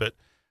exhibit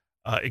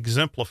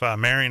exemplify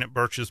Marion at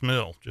Birch's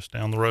Mill, just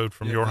down the road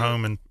from your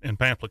home in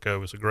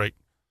Pamplico, is a great.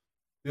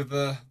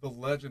 The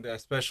legend,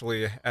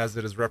 especially as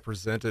it is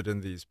represented in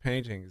these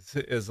paintings,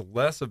 is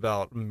less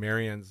about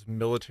Marion's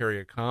military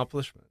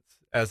accomplishments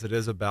as it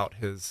is about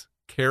his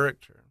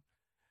character.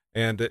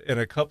 And in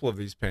a couple of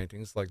these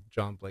paintings, like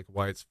John Blake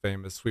White's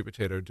famous sweet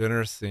potato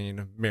dinner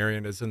scene,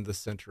 Marion is in the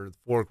center of the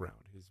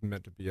foreground. He's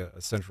meant to be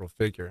a central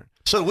figure.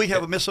 So we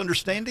have a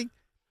misunderstanding?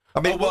 I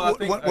mean,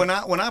 when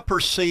I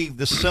perceive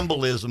the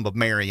symbolism of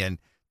Marion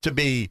to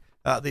be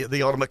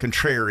the ultimate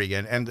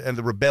contrarian and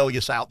the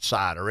rebellious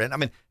outsider, and I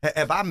mean,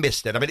 have I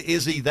missed it? I mean,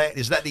 is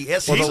that the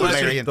essence of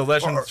Marion? The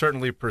legend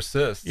certainly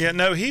persists. Yeah,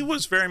 no, he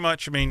was very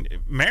much. I mean,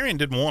 Marion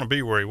didn't want to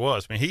be where he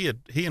was. I mean,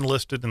 he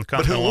enlisted in the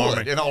Continental Army.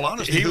 Would? In all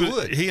honesty, who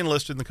would? He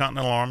enlisted in the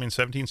Continental Army in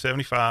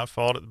 1775.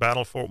 Fought at the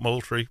Battle of Fort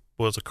Moultrie.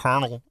 Was a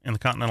colonel in the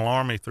Continental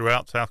Army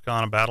throughout South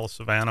Carolina, Battle of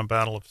Savannah,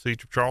 Battle of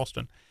Siege of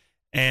Charleston,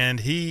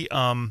 and he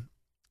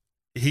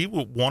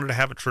wanted to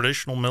have a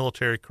traditional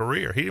military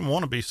career. He didn't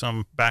want to be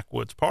some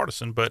backwoods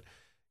partisan, but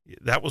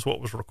that was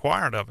what was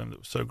required of him. That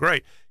was so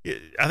great.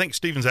 I think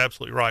Stephen's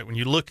absolutely right. When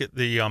you look at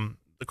the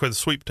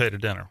sweet potato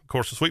dinner, of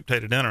course, the sweet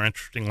potato dinner,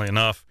 interestingly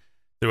enough,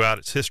 throughout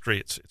its history,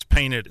 it's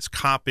painted, it's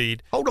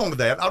copied. Hold on to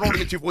that. I don't want to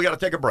get you. We got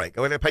to take a break.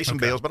 We got to pay some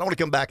bills, but I want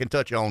to come back and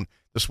touch on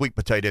the sweet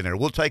potato dinner.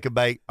 We'll take a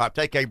break.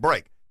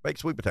 Baked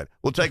sweet potato.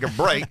 We'll take a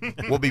break.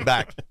 We'll be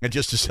back in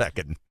just a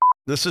second.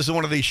 This is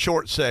one of these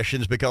short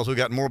sessions because we've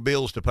got more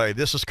bills to pay.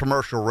 This is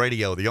commercial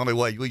radio. The only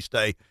way we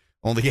stay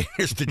on the air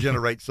is to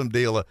generate some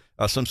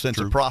sense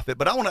of profit.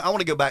 But I want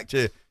to go back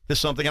to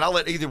something, and I'll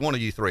let either one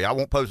of you three. I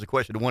won't pose the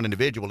question to one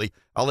individually.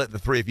 I'll let the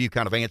three of you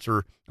kind of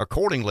answer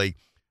accordingly.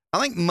 I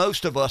think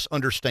most of us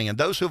understand,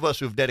 those of us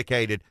who have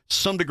dedicated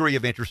some degree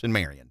of interest in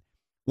Marion,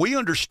 we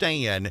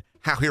understand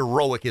how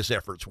heroic his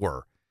efforts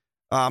were.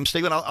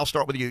 Stephen, I'll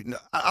start with you.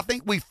 I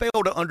think we fail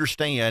to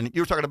understand,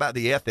 you were talking about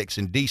the ethics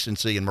and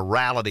decency and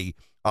morality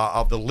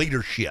of the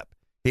leadership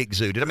he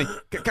exuded. I mean,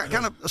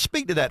 kind of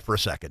speak to that for a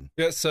second.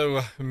 Yeah,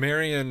 so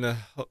Marion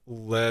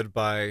led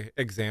by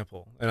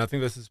example, and I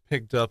think this is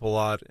picked up a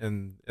lot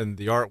in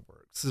the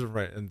artworks,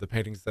 right, in the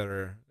paintings that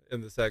are in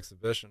this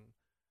exhibition,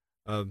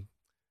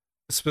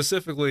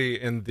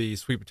 specifically in the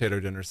sweet potato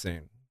dinner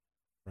scene,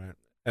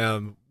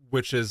 right,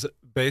 which is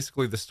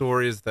basically the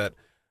story is that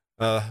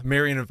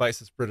Marion invites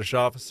this British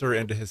officer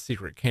into his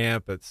secret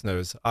camp at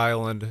Snow's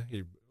Island.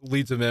 He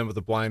leads him in with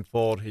a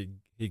blindfold.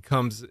 He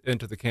comes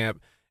into the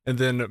camp. And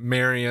then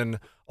Marion,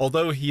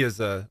 although he is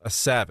a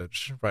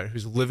savage, right,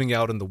 who's living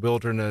out in the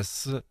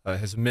wilderness,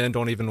 his men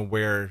don't even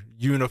wear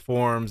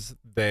uniforms.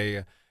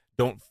 They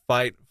don't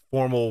fight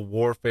formal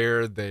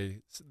warfare.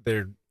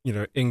 They're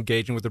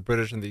engaging with the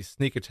British in these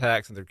sneak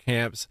attacks in their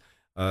camps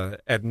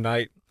at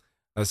night.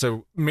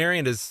 So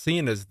Marion is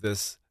seen as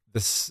this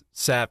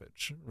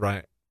savage,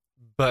 right?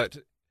 But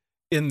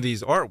in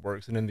these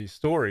artworks and in these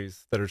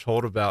stories that are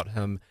told about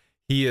him,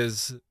 he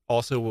is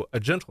also a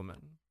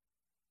gentleman.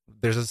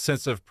 There's a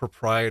sense of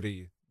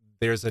propriety.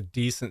 There's a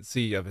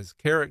decency of his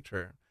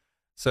character.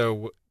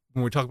 So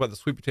when we talk about the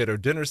sweet potato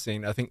dinner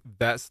scene, I think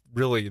that's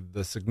really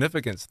the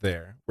significance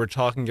there. We're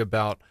talking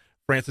about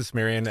Francis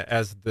Marion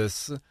as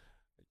this,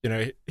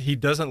 he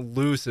doesn't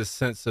lose his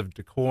sense of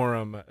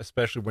decorum,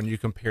 especially when you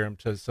compare him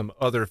to some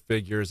other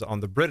figures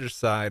on the British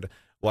side,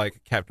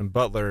 like Captain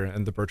Butler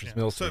and the Burgess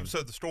Mill scene.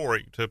 So the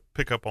story, to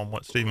pick up on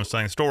what Stephen was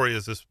saying, the story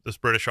is this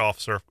British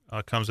officer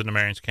comes into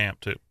Marion's camp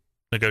to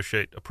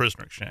negotiate a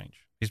prisoner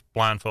exchange. He's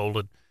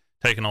blindfolded,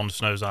 taken on to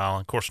Snow's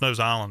Island. Of course,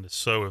 Snow's Island is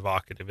so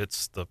evocative.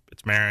 It's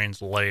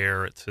Marion's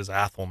lair. It's his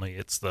Athelney.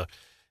 It's the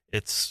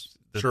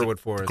Sherwood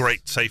Forest,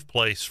 great safe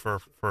place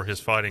for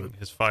his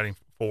fighting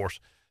force.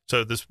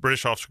 So this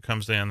British officer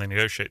comes in. They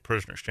negotiate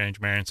prisoner exchange.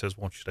 Marion says,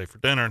 "Won't you stay for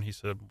dinner?" And he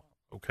said,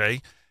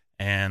 "Okay."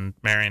 And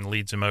Marion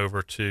leads him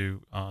over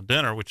to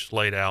dinner, which is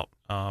laid out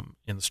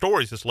in the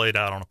stories. It's laid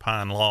out on a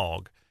pine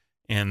log.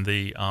 In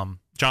the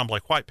John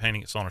Blake White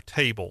painting, it's on a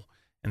table.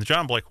 In the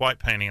John Blake White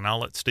painting, and I'll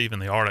let Stephen,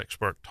 the art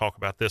expert, talk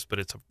about this, but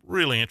it's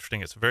really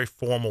interesting. It's a very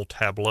formal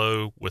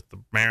tableau with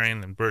the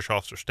Marion and British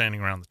officer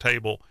standing around the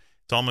table.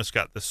 It's almost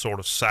got this sort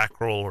of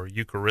sacral or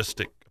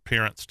Eucharistic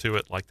appearance to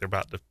it, like they're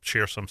about to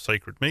share some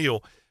sacred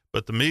meal.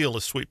 But the meal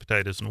is sweet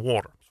potatoes and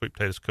water. Sweet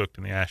potatoes cooked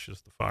in the ashes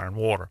of the fire and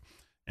water.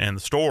 And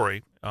the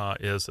story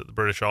is that the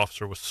British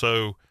officer was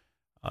so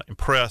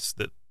impressed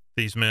that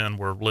these men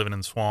were living in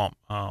the swamp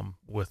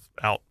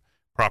without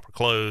proper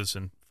clothes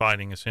and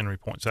fighting, as Henry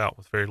points out,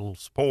 with very little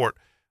support,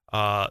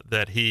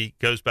 that he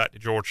goes back to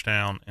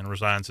Georgetown and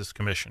resigns his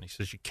commission. He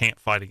says, you can't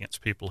fight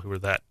against people who are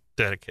that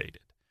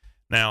dedicated.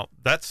 Now,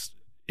 that's,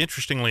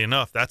 interestingly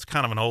enough, that's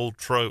kind of an old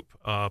trope.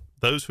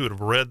 Those who would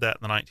have read that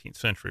in the 19th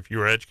century, if you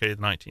were educated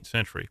in the 19th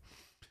century,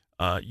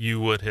 you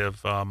would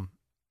have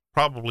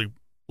probably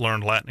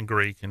learned Latin and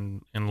Greek,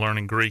 and in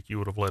learning Greek, you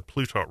would have read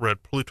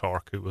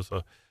Plutarch, who was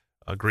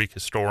a Greek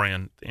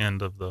historian at the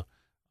end of the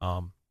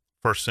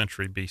first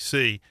century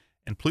BC.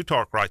 And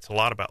Plutarch writes a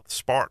lot about the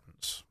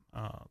Spartans,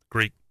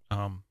 Greek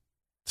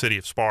city-state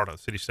of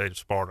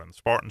Sparta. And the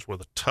Spartans were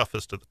the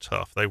toughest of the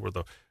tough. They were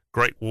the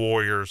great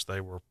warriors.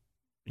 They were,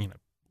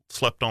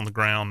 slept on the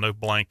ground, no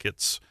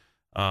blankets.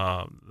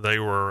 They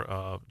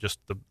were just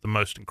the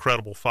most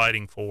incredible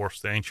fighting force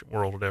the ancient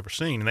world had ever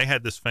seen. And they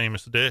had this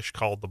famous dish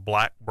called the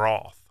black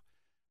broth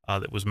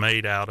that was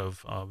made out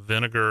of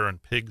vinegar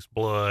and pig's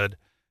blood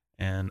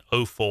and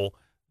offal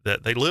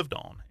that they lived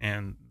on.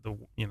 And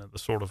the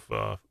sort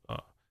of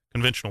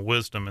conventional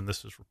wisdom, and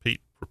this is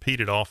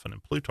repeated often in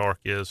Plutarch,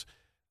 is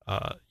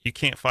you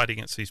can't fight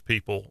against these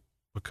people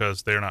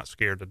because they're not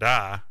scared to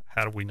die.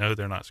 How do we know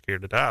they're not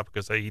scared to die?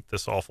 Because they eat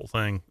this awful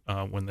thing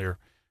when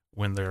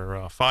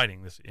they're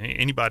fighting.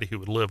 Anybody who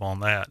would live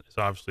on that is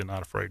obviously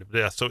not afraid of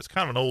death. So it's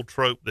kind of an old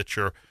trope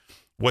that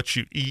what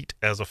you eat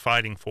as a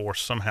fighting force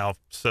somehow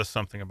says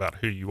something about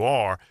who you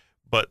are.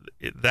 But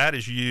that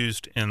is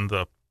used in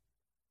the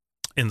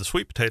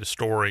sweet potato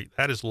story.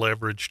 That is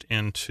leveraged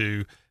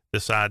into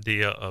this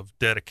idea of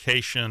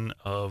dedication,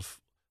 of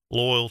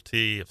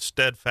loyalty, of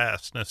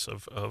steadfastness,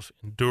 of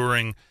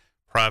enduring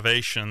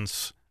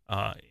privations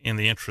in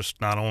the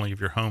interest not only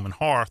of your home and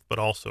hearth, but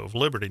also of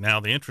liberty. Now,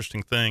 the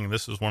interesting thing, and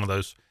this is one of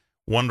those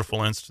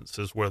wonderful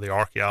instances where the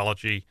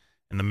archaeology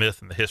and the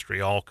myth and the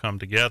history all come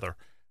together.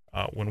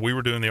 When we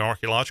were doing the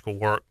archaeological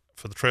work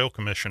for the Trail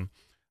Commission,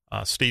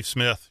 Steve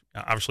Smith,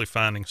 obviously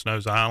finding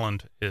Snow's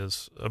Island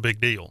is a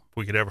big deal. If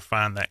we could ever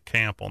find that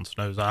camp on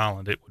Snow's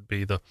Island, it would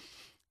be the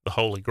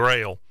Holy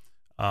Grail.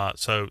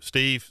 So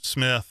Steve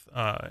Smith,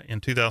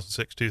 in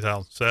 2006,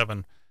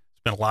 2007,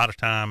 spent a lot of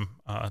time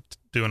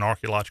doing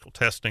archaeological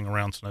testing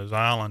around Snow's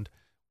Island,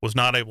 was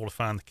not able to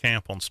find the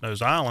camp on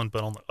Snow's Island,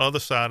 but on the other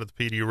side of the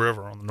Petey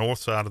River, on the north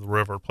side of the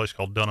river, a place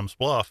called Dunham's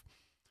Bluff,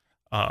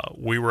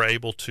 we were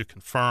able to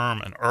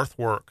confirm an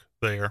earthwork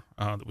there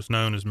that was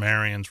known as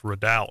Marion's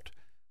Redoubt.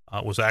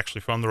 was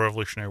actually from the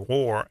Revolutionary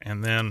War,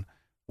 and then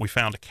we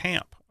found a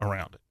camp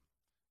around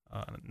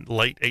it,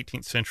 late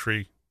 18th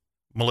century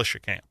militia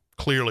camp.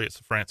 Clearly, it's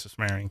the Francis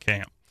Marion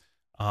camp.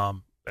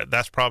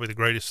 That's probably the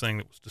greatest thing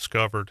that was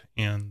discovered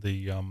in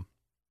the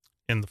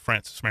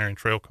Francis Marion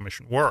Trail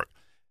Commission work,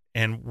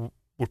 and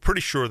we're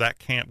pretty sure that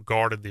camp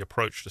guarded the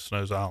approach to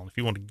Snows Island. If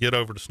you want to get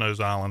over to Snows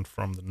Island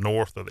from the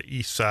north or the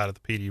east side of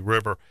the Pee Dee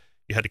River,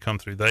 you had to come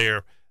through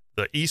there.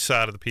 The east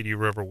side of the Pee Dee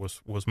River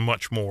was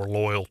much more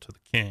loyal to the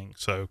king.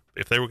 So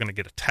if they were going to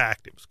get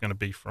attacked, it was going to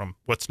be from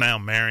what's now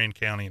Marion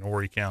County, and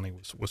Horry County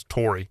was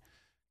Tory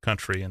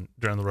country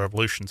during the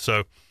Revolution.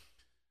 So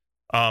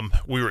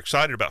we were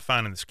excited about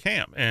finding this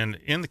camp. And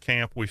in the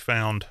camp, we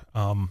found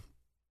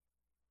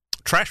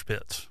trash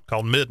pits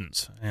called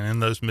middens. And in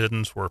those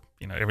middens were,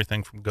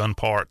 everything from gun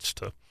parts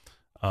to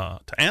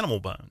animal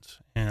bones.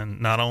 And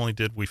not only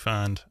did we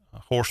find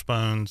horse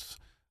bones,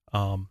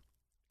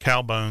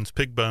 cow bones,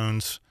 pig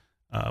bones,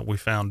 we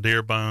found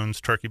deer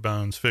bones, turkey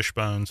bones, fish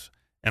bones,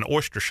 and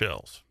oyster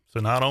shells. So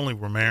not only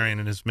were Marion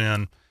and his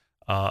men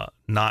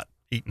not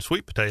eating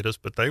sweet potatoes,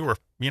 but they were,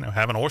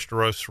 having oyster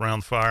roasts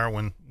around the fire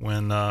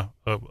when a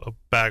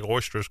bag of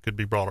oysters could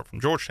be brought up from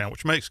Georgetown,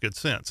 which makes good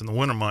sense. In the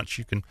winter months,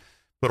 you can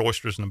put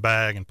oysters in a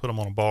bag and put them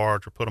on a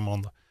barge or put them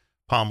on the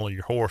pommel of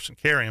your horse and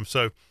carry them.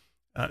 So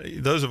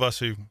those of us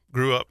who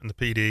grew up in the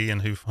Pee Dee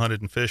and who've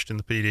hunted and fished in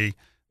the Pee Dee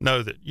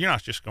know that you're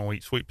not just going to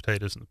eat sweet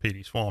potatoes in the Pee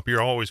Dee Swamp.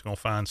 You're always going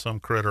to find some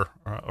critter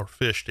or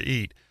fish to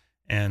eat.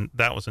 And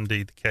that was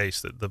indeed the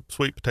case, that the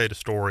sweet potato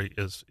story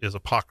is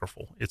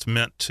apocryphal. It's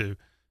meant to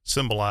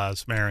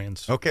symbolize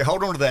Marion's. Okay,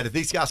 hold on to that. If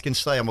these guys can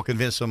stay, I'm going to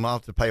convince them I'll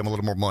have to pay them a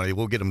little more money.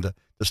 We'll get them to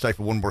stay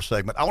for one more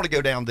segment. I want to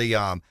go down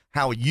the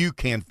how you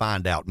can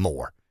find out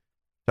more.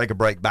 Take a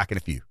break, back in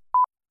a few.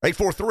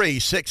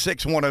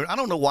 843-6610. I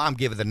don't know why I'm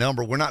giving the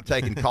number. We're not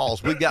taking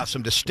calls. We've got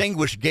some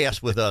distinguished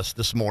guests with us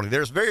this morning.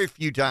 There's very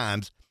few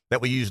times that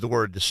we use the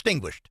word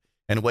distinguished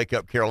and Wake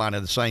Up Carolina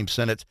in the same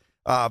sentence.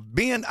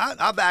 Ben,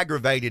 I've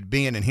aggravated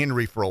Ben and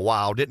Henry for a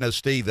while. Didn't know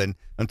Stephen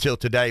until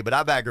today, but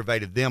I've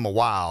aggravated them a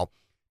while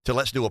to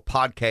let's do a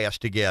podcast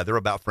together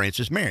about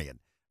Francis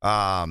Marion.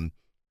 I've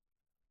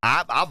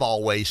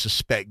always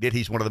suspected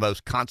he's one of the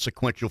most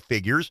consequential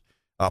figures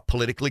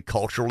politically,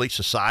 culturally,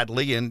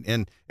 societally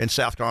in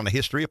South Carolina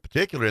history,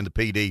 particularly in the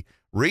Pee Dee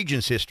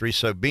region's history.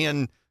 So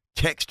Ben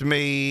texted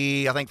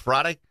me, I think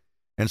Friday,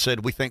 and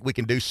said, we think we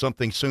can do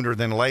something sooner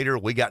than later.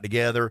 We got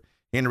together.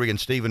 Henry and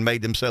Stephen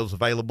made themselves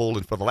available,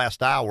 and for the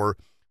last hour,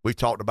 we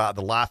talked about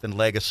the life and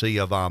legacy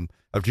of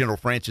General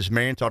Francis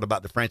Marion, talked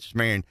about the Francis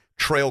Marion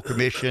Trail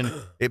Commission,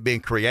 it being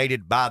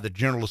created by the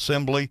General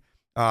Assembly.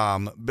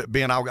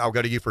 Ben, I'll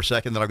go to you for a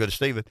second, then I'll go to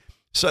Stephen.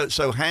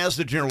 So has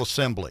the General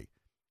Assembly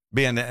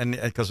been, and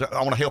because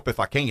I want to help if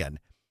I can,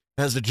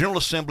 has the General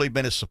Assembly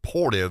been as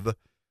supportive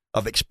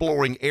of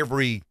exploring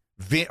every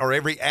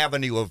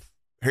avenue of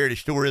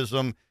heritage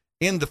tourism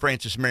in the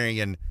Francis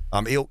Marion?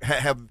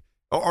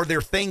 Are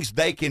there things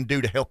they can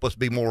do to help us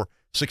be more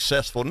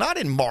successful? Not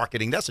in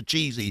marketing, that's a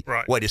cheesy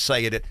way to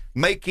say it.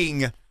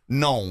 Making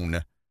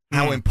known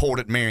how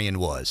important Marion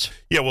was.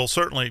 Yeah, well,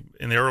 certainly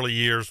in the early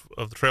years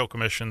of the Trail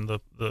Commission,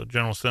 the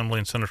General Assembly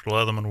and Senator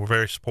Leatherman were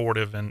very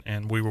supportive,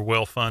 and we were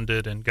well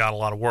funded and got a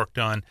lot of work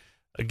done.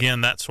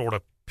 Again, that sort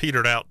of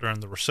petered out during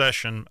the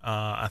recession.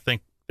 I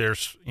think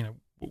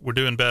we're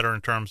doing better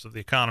in terms of the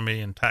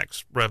economy and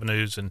tax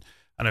revenues, and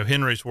I know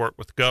Henry's work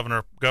with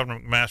Governor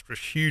McMaster is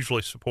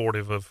hugely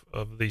supportive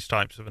of these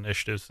types of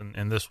initiatives,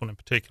 and this one in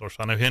particular.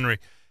 So I know Henry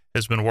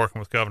has been working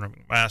with Governor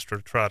McMaster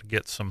to try to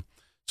get some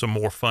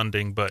more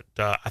funding, but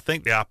I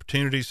think the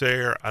opportunity's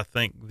there. I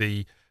think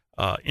the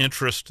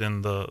interest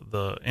and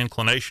the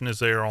inclination is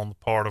there on the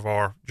part of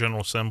our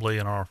General Assembly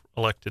and our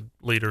elected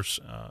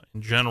leaders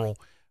in general.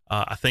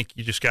 I think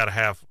you just got to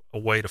have a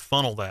way to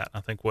funnel that.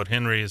 I think what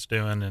Henry is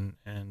doing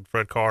and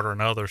Fred Carter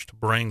and others to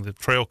bring the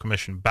Trail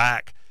Commission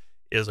back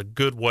is a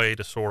good way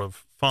to sort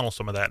of funnel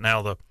some of that.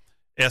 Now, the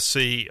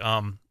SC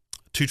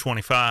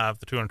 225,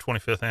 the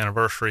 225th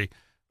anniversary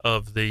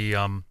of the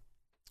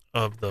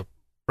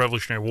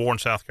Revolutionary War in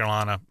South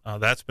Carolina,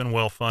 that's been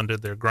well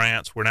funded. Their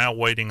grants. We're now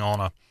waiting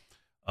on a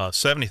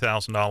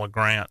 $70,000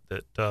 grant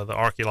that the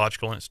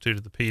Archaeological Institute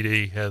of the Pee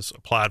Dee has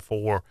applied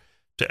for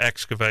to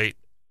excavate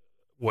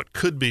what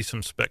could be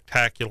some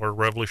spectacular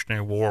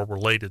Revolutionary War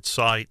related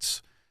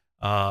sites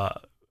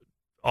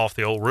off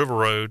the old River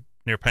Road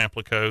near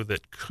Pamplico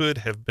that could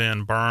have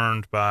been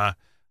burned by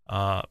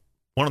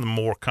one of the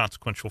more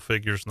consequential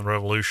figures in the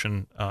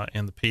Revolution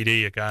in the Pee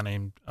Dee, a guy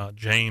named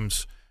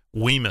James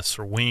Wemyss,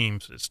 or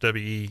Weems. It's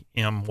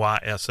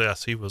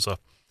Wemyss. He was a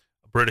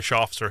British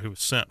officer who was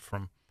sent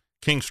from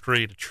King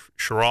Street to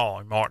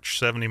Cheraw. He marched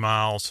 70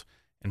 miles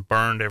and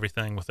burned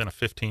everything within a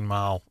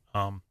 15-mile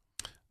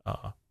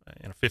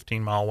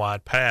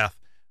wide path.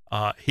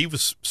 He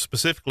was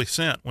specifically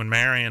sent when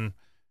Marion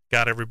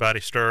got everybody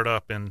stirred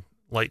up in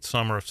late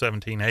summer of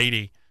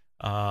 1780.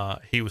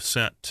 He was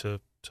sent to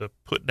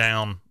put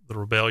down the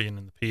rebellion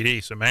in the Pee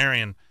Dee. So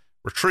Marion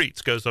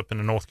retreats, goes up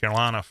into North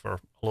Carolina for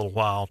a little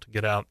while to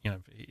get out.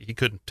 He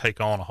couldn't take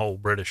on a whole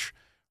British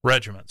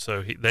regiment,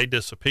 so they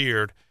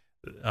disappeared.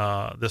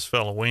 this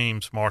fellow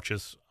Weems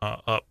marches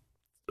up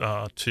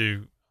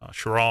to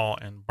Sherall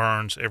and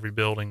burns every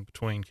building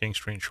between King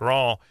Street and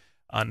Sherall.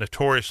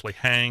 Notoriously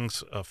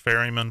hangs a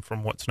ferryman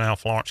from what's now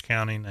Florence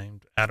County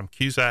named Adam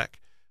Cusack.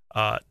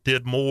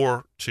 Did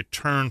more to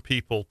turn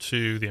people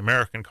to the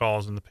American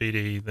cause in the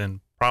PD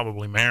than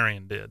probably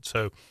Marion did.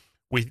 So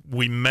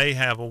we may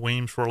have a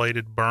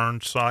Weems-related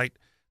burned site.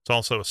 It's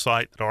also a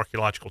site that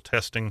archaeological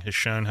testing has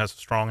shown has a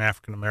strong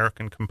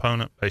African-American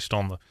component based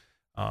on the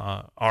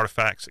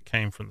artifacts that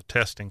came from the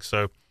testing.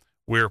 So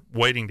we're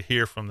waiting to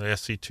hear from the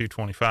SC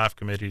 225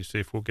 committee to see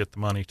if we'll get the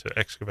money to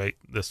excavate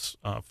this,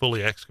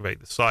 fully excavate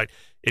the site.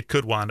 It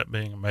could wind up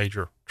being a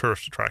major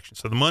tourist attraction.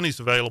 So the money's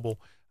available.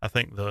 I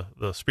think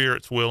the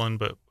spirit's willing,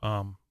 but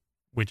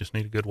we just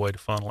need a good way to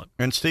funnel it.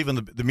 And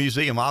Stephen, the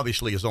museum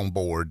obviously is on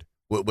board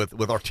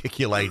with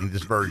articulating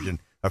this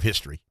version of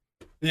history.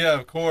 Yeah,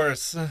 of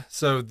course.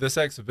 So this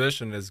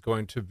exhibition is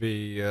going to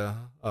be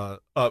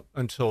up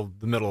until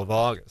the middle of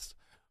August.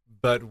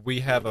 But we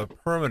have a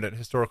permanent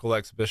historical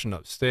exhibition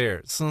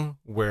upstairs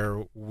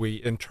where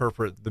we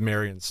interpret the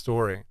Marion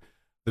story.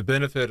 The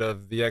benefit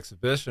of the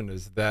exhibition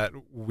is that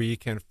we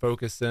can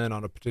focus in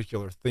on a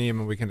particular theme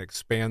and we can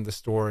expand the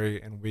story,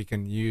 and we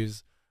can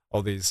use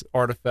all these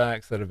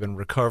artifacts that have been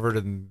recovered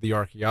in the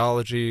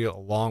archaeology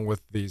along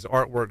with these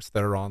artworks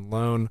that are on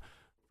loan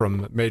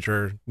from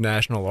major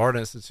national art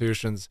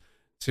institutions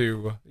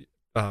to,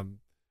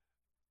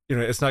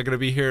 it's not going to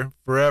be here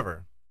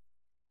forever.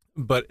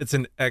 But it's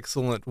an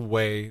excellent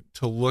way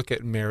to look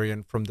at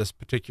Marion from this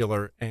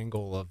particular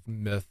angle of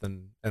myth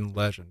and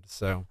legend.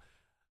 So,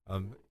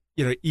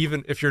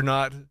 even if you're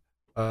not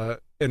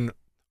an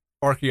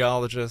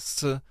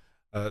archaeologist,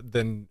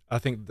 then I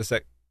think this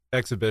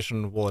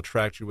exhibition will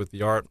attract you with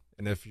the art.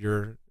 And if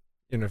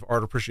if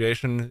art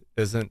appreciation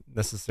isn't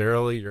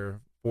necessarily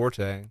your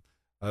forte,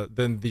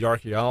 then the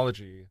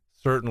archaeology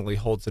certainly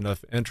holds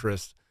enough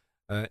interest.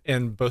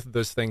 And both of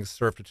those things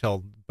serve to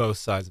tell both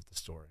sides of the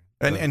story.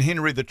 And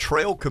Henry, the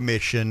Trail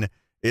Commission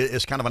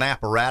is kind of an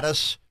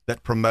apparatus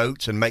that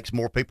promotes and makes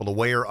more people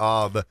aware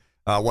of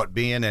what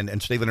Ben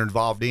and Stephen are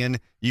involved in.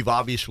 You've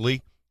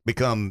obviously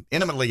become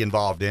intimately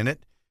involved in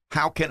it.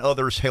 How can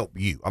others help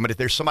you? I mean, if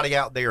there's somebody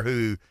out there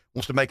who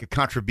wants to make a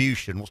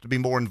contribution, wants to be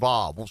more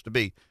involved, wants to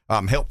be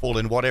helpful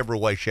in whatever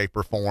way, shape,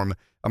 or form,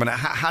 I mean,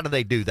 how do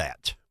they do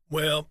that?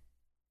 Well,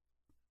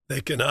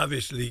 they can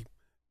obviously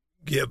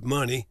give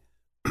money,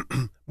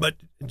 but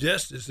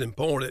just as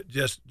important,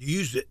 just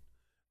use it.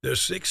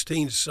 There's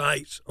 16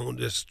 sites on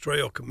this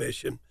Trail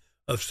Commission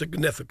of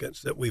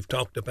significance that we've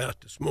talked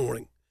about this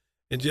morning.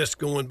 And just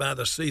going by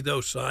to see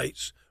those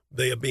sites,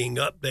 they are being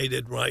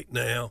updated right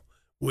now.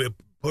 We're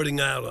putting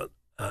out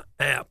an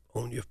app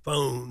on your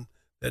phone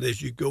that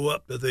as you go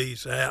up to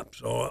these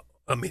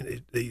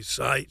these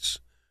sites,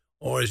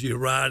 or as you're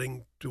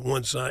riding to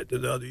one site to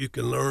the other, you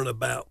can learn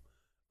about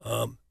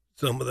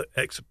some of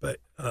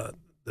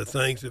the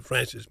things that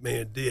Francis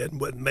Marion did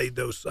and what made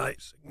those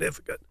sites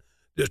significant.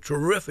 There's a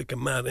terrific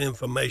amount of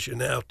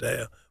information out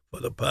there for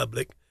the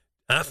public.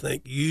 I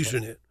think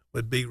using it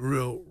would be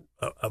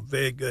a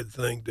very good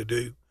thing to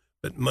do.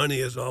 But money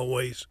is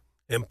always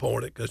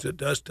important because it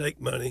does take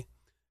money,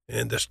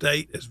 and the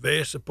state is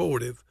very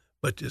supportive,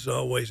 but there's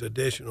always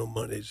additional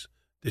monies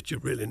that you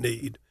really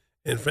need.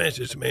 And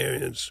Francis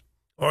Marion's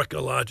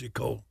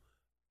archaeological,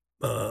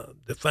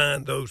 to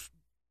find those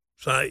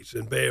sites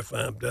and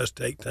verify them does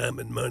take time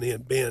and money,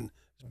 and Ben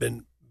has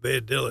been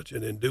very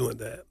diligent in doing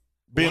that.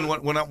 Ben,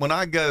 when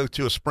I go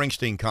to a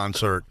Springsteen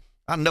concert,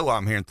 I know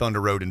I'm hearing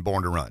Thunder Road and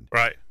Born to Run.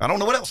 Right. I don't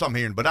know what else I'm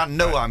hearing, but I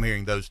know I'm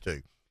hearing those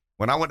two.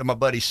 When I went to my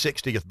buddy's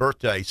 60th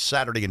birthday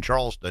Saturday in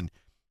Charleston,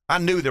 I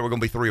knew there were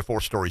going to be 3 or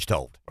 4 stories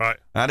told. Right.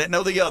 I didn't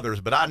know the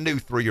others, but I knew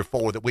 3 or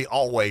 4 that we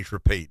always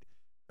repeat.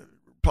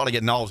 Probably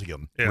get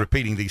nauseum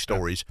repeating these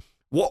stories.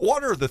 Yeah.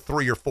 What are the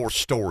 3 or 4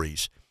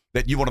 stories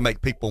that you want to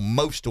make people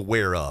most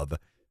aware of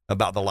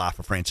about the life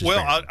of Francis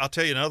Marion? Well, I'll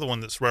tell you another one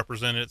that's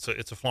represented.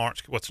 It's a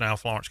what's now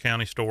Florence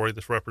County story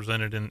that's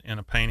represented in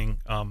a painting,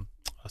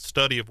 a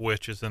study of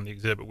which is in the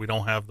exhibit. We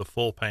don't have the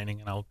full painting,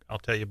 and I'll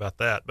tell you about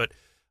that. But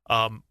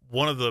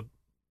one of the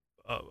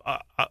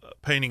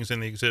paintings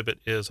in the exhibit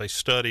is a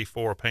study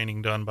for a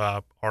painting done by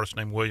an artist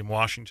named William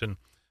Washington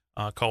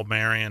called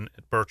Marion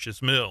at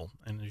Birch's Mill.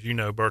 And as you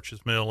know,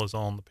 Birch's Mill is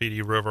on the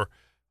PD River.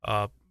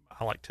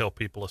 I like to tell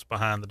people it's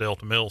behind the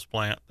Delta Mills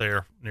plant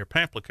there near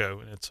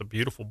Pamplico, and it's a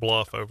beautiful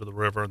bluff over the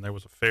river, and there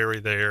was a ferry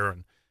there,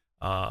 and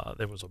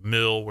there was a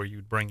mill where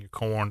you'd bring your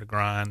corn to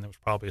grind. There was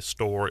probably a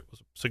store. It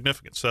was a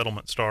significant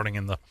settlement starting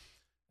in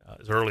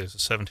as early as the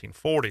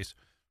 1740s.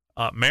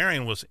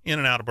 Marion was in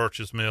and out of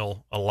Birch's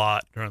Mill a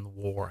lot during the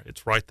war.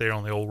 It's right there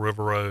on the old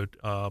river road.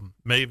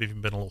 May have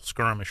even been a little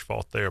skirmish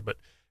fought there, but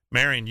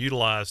Marion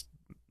utilized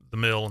the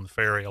mill and the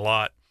ferry a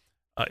lot.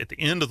 At the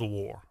end of the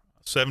war,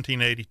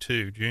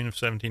 1782, June of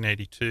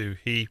 1782,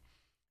 he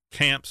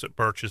camps at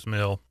Birch's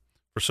Mill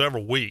for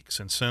several weeks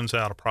and sends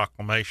out a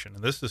proclamation.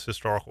 And this is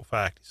historical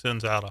fact. He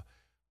sends out a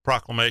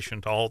proclamation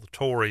to all the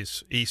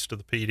Tories east of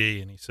the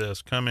PD, and he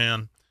says, come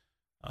in,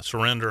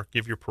 surrender,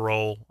 give your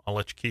parole. I'll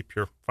let you keep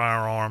your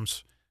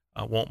firearms.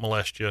 won't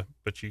molest you,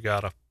 but you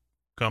got to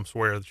come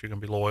swear that you're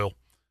going to be loyal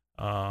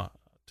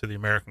to the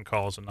American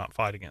cause and not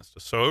fight against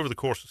us. So over the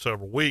course of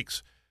several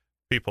weeks,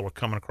 people are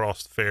coming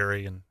across the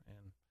ferry and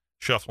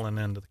shuffling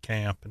into the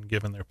camp and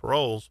giving their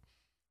paroles.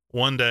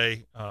 One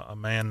day, a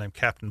man named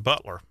Captain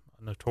Butler,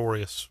 a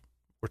notorious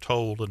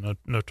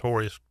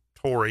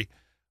Tory,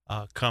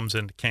 comes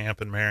into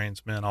camp, and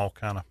Marion's men all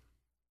kind of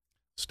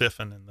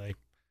stiffen, and they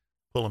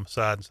pull him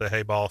aside and say,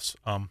 "Hey, boss,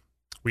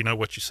 we know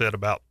what you said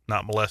about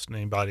not molesting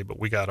anybody, but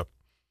we got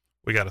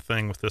a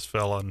thing with this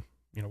fella, and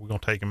we're going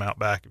to take him out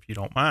back if you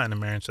don't mind." And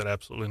Marion said,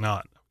 "Absolutely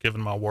not. I've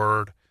given my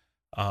word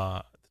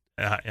that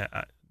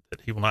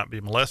he will not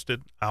be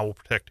molested. I will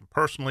protect him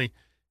personally.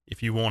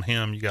 If you want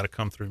him, you got to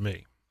come through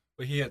me."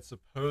 But he had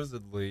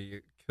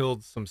supposedly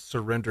killed some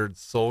surrendered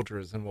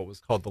soldiers in what was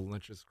called the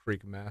Lynch's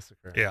Creek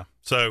Massacre. Yeah.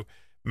 So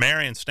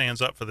Marion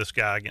stands up for this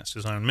guy against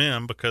his own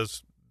men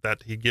because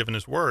that he'd given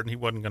his word and he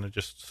wasn't going to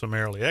just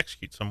summarily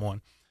execute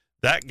someone.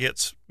 That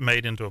gets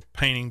made into a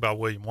painting by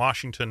William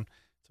Washington.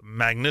 It's a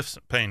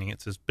magnificent painting.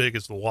 It's as big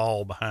as the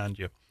wall behind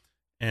you.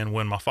 And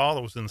when my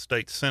father was in the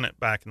state Senate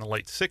back in the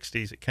late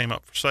 60s, it came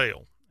up for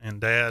sale. And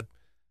Dad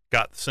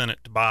got the Senate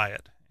to buy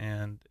it,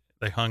 and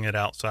they hung it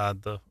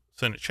outside the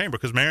Senate chamber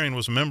because Marion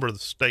was a member of the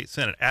state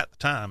Senate at the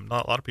time.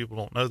 Not a lot of people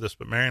don't know this,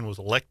 but Marion was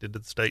elected to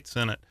the state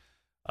Senate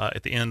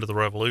at the end of the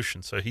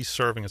Revolution. So he's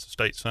serving as a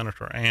state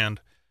senator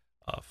and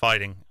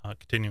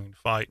continuing to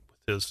fight with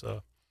his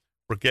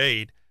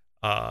brigade.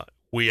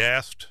 We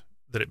asked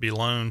that it be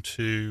loaned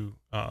to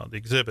the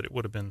exhibit. It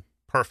would have been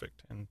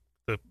perfect, and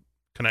the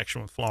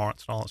connection with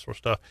Florence and all that sort of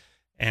stuff.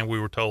 And we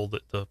were told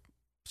that the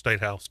State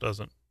House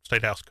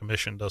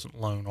Commission doesn't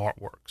loan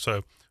artwork.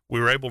 So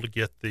we were able to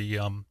get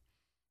the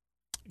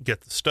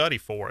study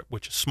for it,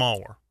 which is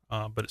smaller,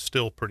 but it's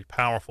still pretty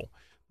powerful.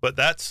 But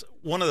that's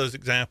one of those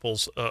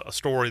examples, a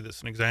story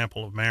that's an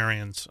example of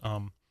Marion's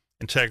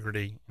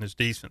integrity and his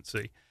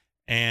decency.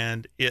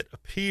 And it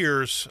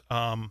appears,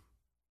 I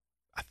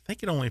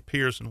think it only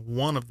appears in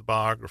one of the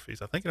biographies.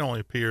 I think it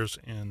only appears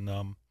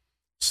in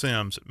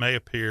Sims. It may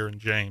appear in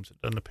James. It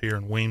doesn't appear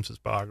in Weems's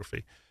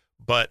biography.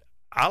 But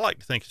I like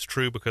to think it's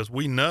true because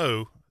we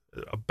know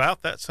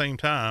about that same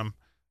time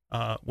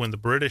when the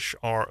British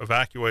are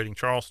evacuating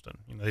Charleston.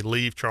 They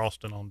leave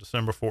Charleston on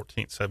December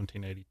 14th,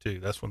 1782.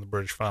 That's when the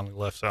British finally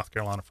left South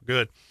Carolina for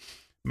good.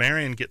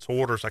 Marion gets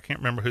orders. I can't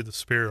remember who the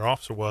superior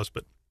officer was,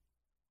 but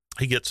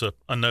he gets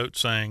a note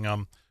saying,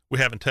 we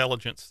have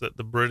intelligence that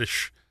the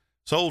British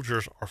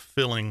soldiers are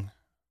filling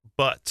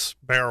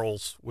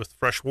barrels with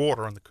fresh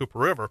water in the Cooper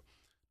River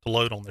to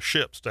load on the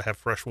ships to have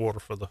fresh water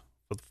for the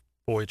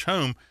voyage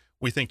home.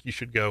 We think you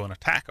should go and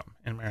attack them.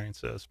 And Marion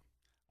says,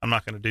 "I'm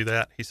not going to do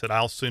that." He said,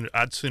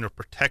 I'd sooner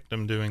protect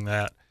them doing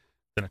that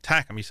than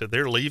attack them. He said,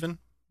 "They're leaving.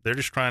 They're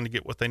just trying to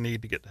get what they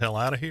need to get the hell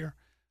out of here.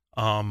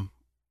 I'm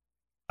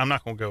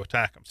not going to go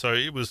attack them." So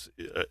it was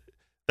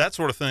that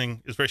sort of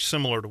thing is very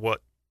similar to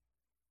what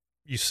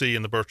you see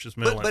in the Birch's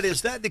Mill. But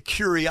is that the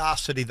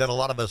curiosity that a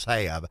lot of us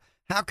have?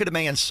 How could a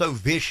man so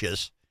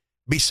vicious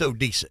be so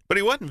decent? But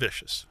he wasn't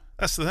vicious.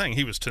 That's the thing.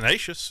 He was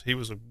tenacious. He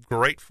was a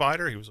great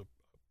fighter. He was a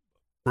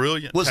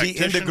brilliant tactician.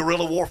 He into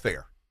guerrilla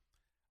warfare?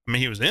 I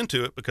mean, he was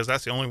into it because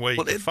that's the only way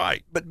he could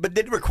fight. But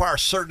did it require a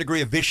certain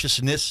degree of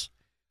viciousness?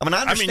 I mean,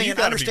 I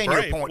understand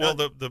your point. Well,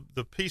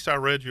 the piece I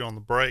read you on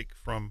the break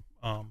from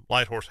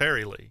Light Horse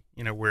Harry Lee,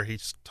 where he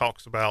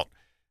talks about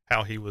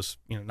how he was,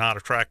 not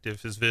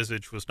attractive, his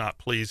visage was not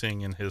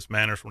pleasing, and his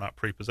manners were not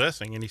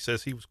prepossessing. And he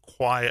says he was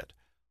quiet,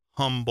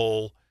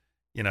 humble,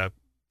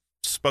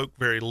 spoke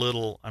very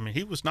little. I mean,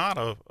 he was not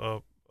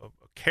a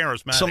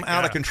charismatic, some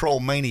out of control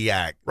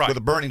maniac with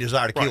a burning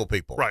desire to kill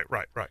people. Right.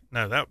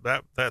 No,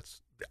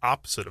 that's the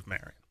opposite of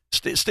Marion.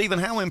 Stephen,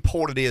 how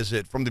important is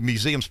it from the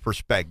museum's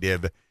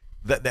perspective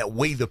that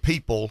we, the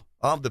people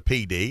of the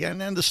PD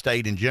and the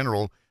state in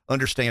general,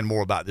 understand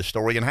more about this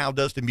story, and how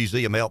does the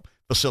museum help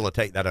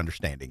facilitate that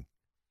understanding?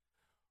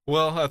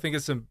 Well, I think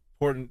it's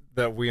important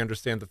that we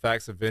understand the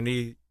facts of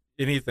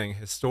anything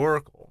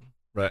historical,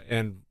 right?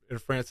 And in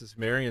Francis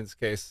Marion's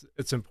case,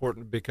 it's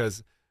important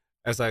because,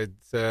 as I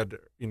said,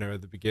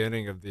 at the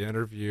beginning of the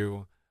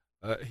interview,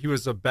 he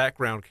was a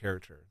background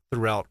character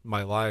throughout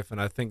my life, and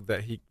I think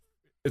that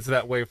it's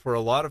that way for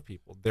a lot of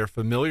people. They're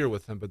familiar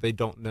with him, but they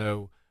don't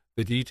know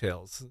the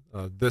details.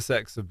 This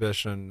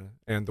exhibition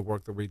and the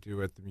work that we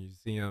do at the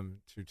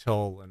museum to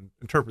tell and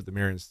interpret the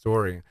Marion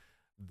story,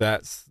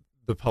 that's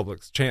the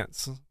public's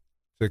chance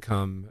to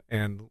come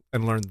and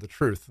learn the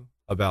truth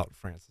about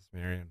Francis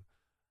Marion.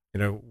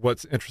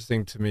 What's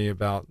interesting to me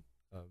about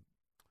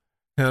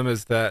him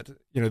is that,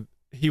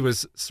 he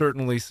was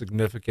certainly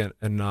significant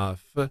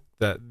enough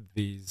that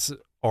these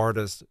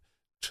artists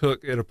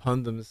took it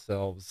upon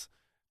themselves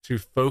to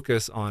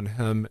focus on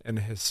him and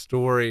his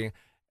story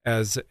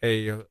as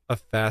a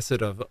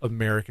facet of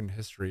American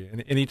history.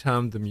 And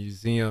anytime the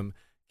museum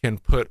can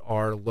put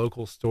our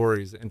local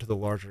stories into the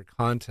larger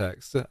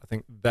context, I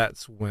think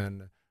that's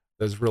when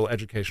those real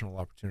educational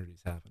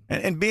opportunities happen.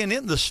 And being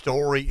in the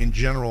story in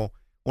general,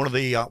 one of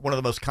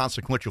the most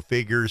consequential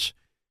figures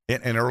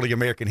in early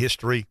American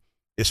history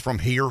is from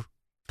here.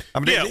 I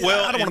mean, Yeah,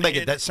 well, I don't want to make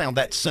it that sound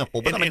that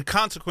simple, but and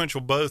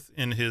consequential both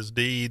in his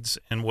deeds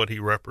and what he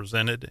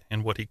represented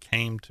and what he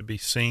came to be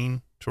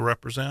seen to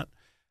represent.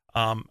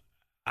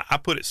 I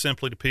put it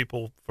simply to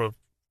people, for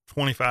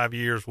 25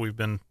 years we've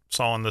been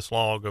sawing this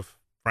log of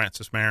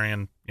Francis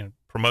Marion,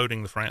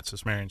 promoting the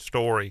Francis Marion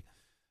story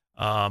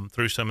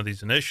through some of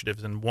these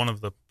initiatives. And one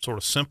of the sort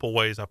of simple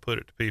ways I put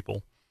it to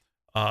people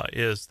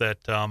is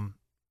that by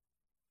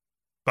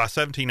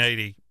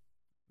 1780,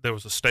 there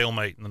was a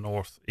stalemate in the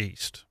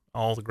Northeast.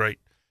 All the great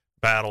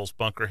battles,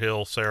 Bunker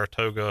Hill,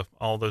 Saratoga,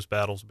 all those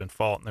battles have been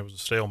fought, and there was a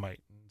stalemate.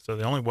 And so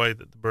the only way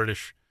that the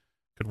British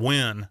could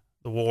win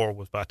the war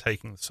was by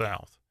taking the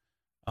South.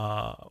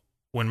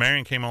 When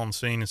Marion came on the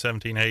scene in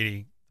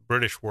 1780, the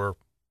British were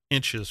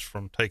inches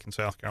from taking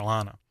South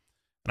Carolina.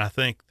 And I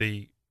think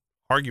the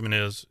argument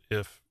is,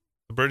 if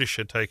the British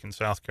had taken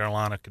South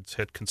Carolina,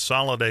 had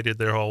consolidated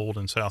their hold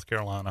in South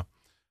Carolina,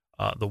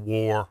 the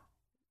war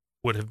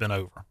would have been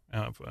over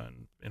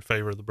in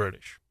favor of the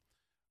British.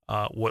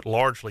 What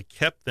largely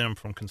kept them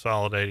from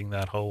consolidating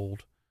that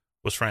hold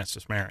was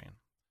Francis Marion.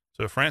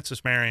 So if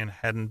Francis Marion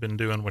hadn't been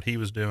doing what he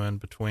was doing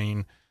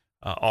between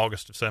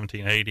August of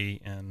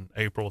 1780 and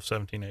April of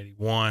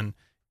 1781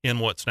 in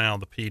what's now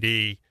the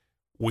PD,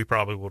 we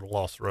probably would have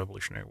lost the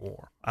Revolutionary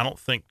War. I don't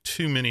think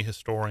too many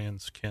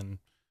historians can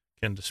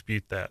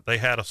dispute that. They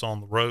had us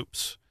on the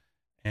ropes,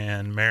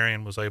 and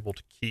Marion was able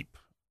to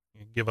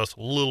give us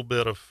a little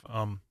bit of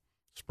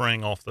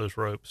spring off those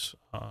ropes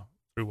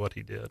through what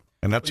he did.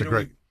 And that's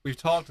We've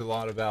talked a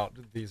lot about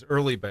these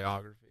early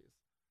biographies,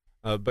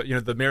 but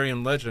the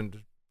Marion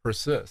legend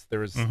persists.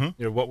 There is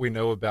what we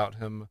know about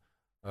him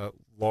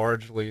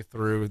largely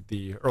through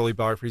the early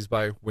biographies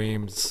by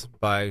Weems,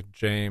 by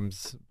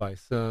James, by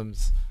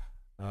Sims,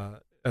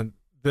 and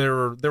there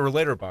were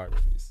later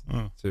biographies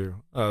too.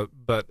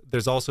 But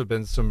there's also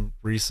been some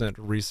recent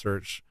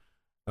research.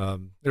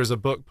 There's a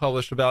book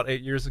published about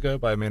 8 years ago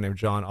by a man named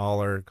John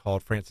Aller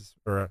called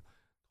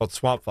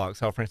Swamp Fox: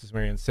 How Francis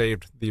Marion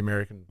Saved the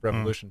American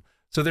Revolution.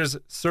 So there's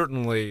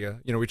certainly,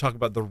 we talk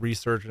about the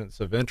resurgence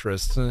of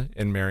interest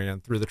in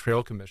Marion through the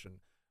Trail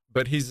Commission,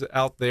 but he's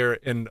out there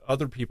in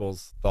other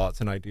people's thoughts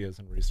and ideas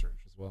and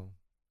research as well.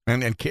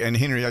 And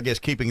Henry, I guess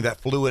keeping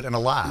that fluid and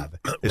alive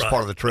is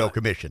part of the Trail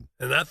Commission.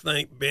 And I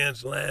think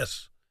Ben's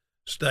last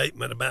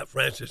statement about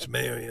Francis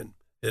Marion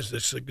is the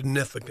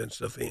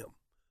significance of him.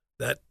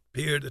 That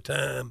period of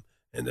time,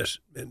 and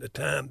the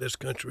time this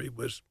country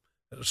was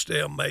at a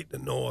stalemate in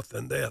the North,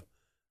 and their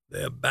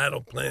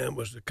battle plan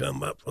was to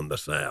come up from the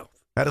South.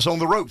 Had us on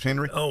the ropes,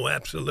 Henry. Oh,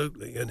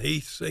 absolutely. And he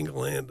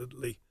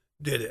single-handedly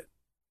did it.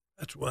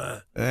 That's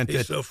why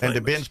he's so famous. And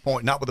to Ben's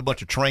point, not with a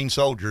bunch of trained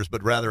soldiers,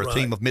 but rather a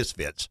team of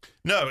misfits.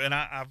 No, and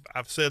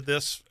I've said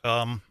this,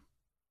 down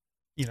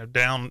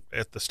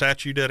at the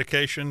statue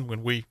dedication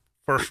when we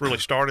first really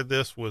started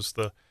this was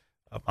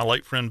my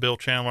late friend Bill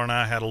Chandler and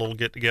I had a little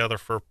get-together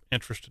for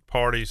interested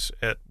parties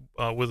at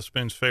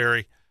Witherspoon's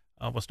Ferry,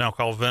 what's now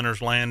called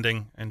Venner's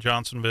Landing in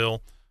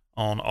Johnsonville,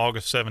 on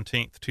August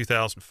 17th,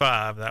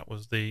 2005. That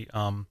was the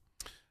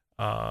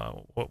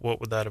what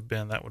would that have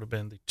been? That would have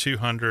been the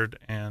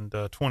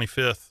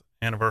 225th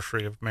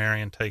anniversary of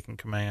Marion taking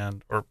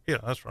command.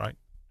 That's right.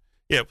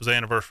 Yeah, it was the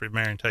anniversary of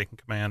Marion taking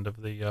command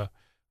of the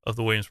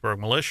Williamsburg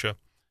militia,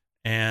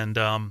 and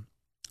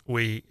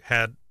we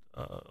had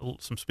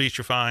some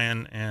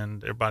speechifying,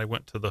 and everybody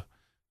went to the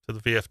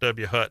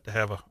VFW hut to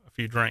have a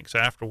few drinks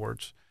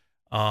afterwards.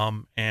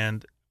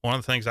 And one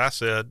of the things I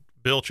said,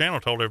 Bill Chandler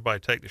told everybody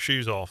to take their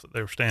shoes off, that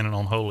they were standing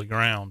on holy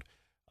ground.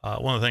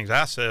 One of the things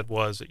I said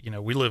was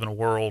that, we live in a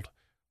world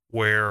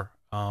where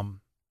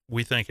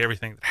we think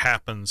everything that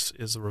happens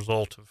is the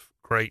result of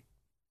great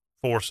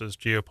forces,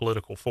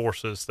 geopolitical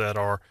forces that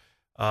are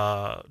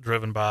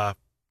driven by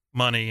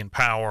money and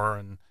power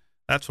and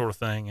that sort of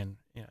thing. And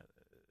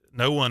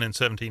no one in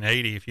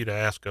 1780, if you'd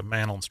ask a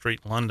man on the street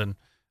in London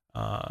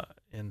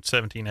in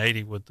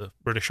 1780, would the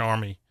British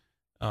Army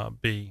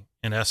be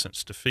in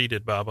essence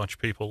defeated by a bunch of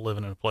people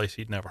living in a place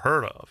he'd never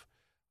heard of.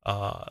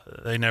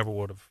 They never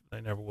would have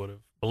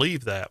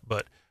believed that.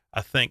 But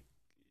I think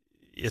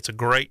it's a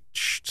great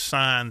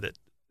sign that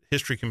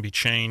history can be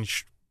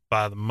changed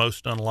by the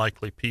most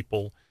unlikely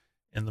people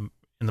in the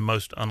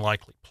most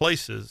unlikely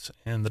places,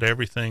 and that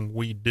everything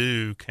we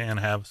do can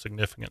have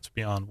significance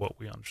beyond what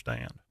we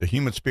understand. The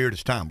human spirit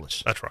is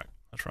timeless. That's right.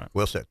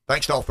 Well said.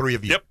 Thanks to all three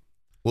of you. Yep.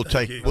 We'll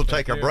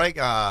take our break.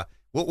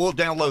 We'll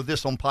download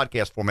this on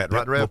podcast format,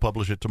 right, Rev? We'll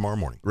publish it tomorrow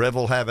morning. Rev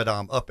will have it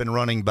up and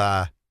running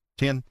by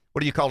 10.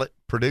 What do you call it?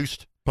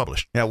 Produced?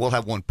 Published. Yeah, we'll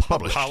have one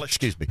published. Polished.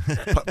 Excuse me.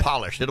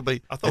 Polished. It'll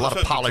be a lot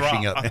of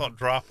polishing up. I thought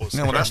drop was.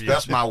 No,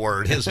 that's my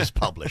word. His is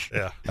published.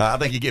 Yeah. I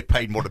think you get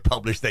paid more to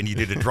publish than you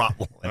do to drop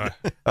one.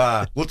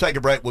 Right. We'll take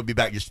a break. We'll be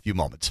back in just a few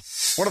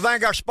moments. Want to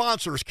thank our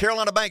sponsors.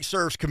 Carolina Bank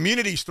serves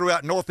communities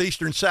throughout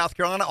northeastern South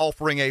Carolina,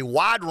 offering a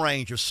wide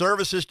range of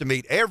services to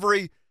meet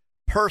every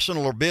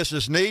personal or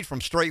business need, from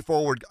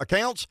straightforward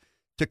accounts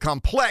to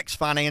complex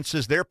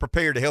finances. They're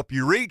prepared to help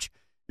you reach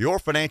your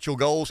financial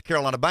goals.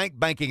 Carolina Bank,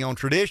 banking on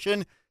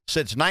tradition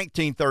since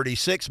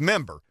 1936.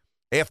 Member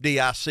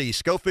FDIC.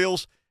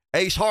 Schofield's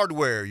Ace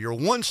Hardware, your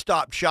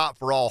one-stop shop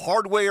for all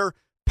hardware,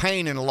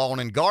 paint and lawn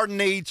and garden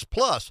needs,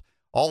 plus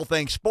all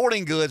things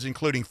sporting goods,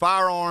 including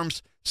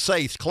firearms,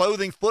 safes,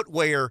 clothing,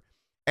 footwear,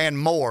 and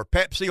more.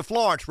 Pepsi of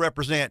Florence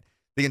represent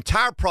the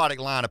entire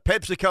product line of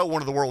PepsiCo,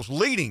 one of the world's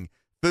leading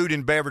food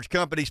and beverage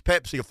companies.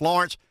 Pepsi of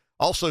Florence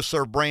also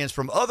serve brands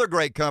from other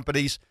great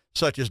companies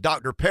such as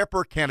Dr.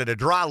 Pepper, Canada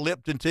Dry,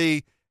 Lipton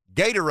Tea,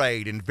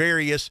 Gatorade, and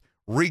various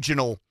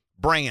regional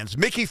brands.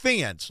 Mickey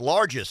Finn's,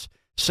 largest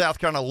South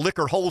Carolina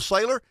liquor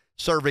wholesaler,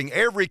 serving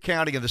every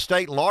county in the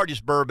state,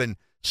 largest bourbon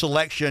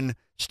selection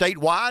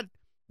statewide.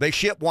 They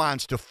ship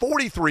wines to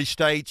 43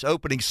 states,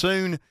 opening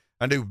soon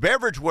a new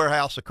beverage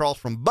warehouse across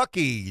from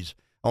Buc-ee's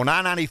on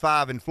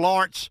I-95 in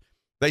Florence.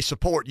 They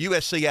support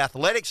USC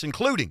athletics,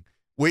 including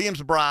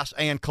Williams-Brice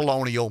and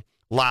Colonial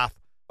Life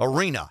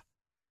Arena.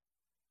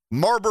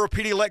 Marlboro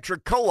PD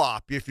Electric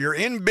Co-op. If you're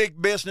in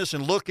big business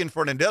and looking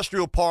for an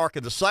industrial park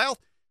in the South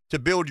to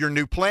build your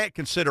new plant,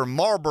 consider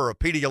Marlboro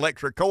PD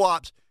Electric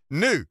Co-op's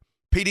new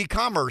PD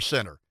Commerce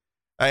Center,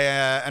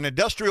 an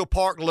industrial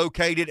park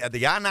located at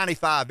the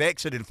I-95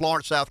 exit in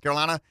Florence, South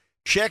Carolina.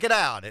 Check it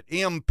out at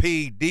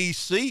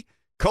mpdccoop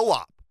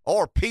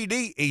or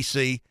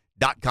pdec.com.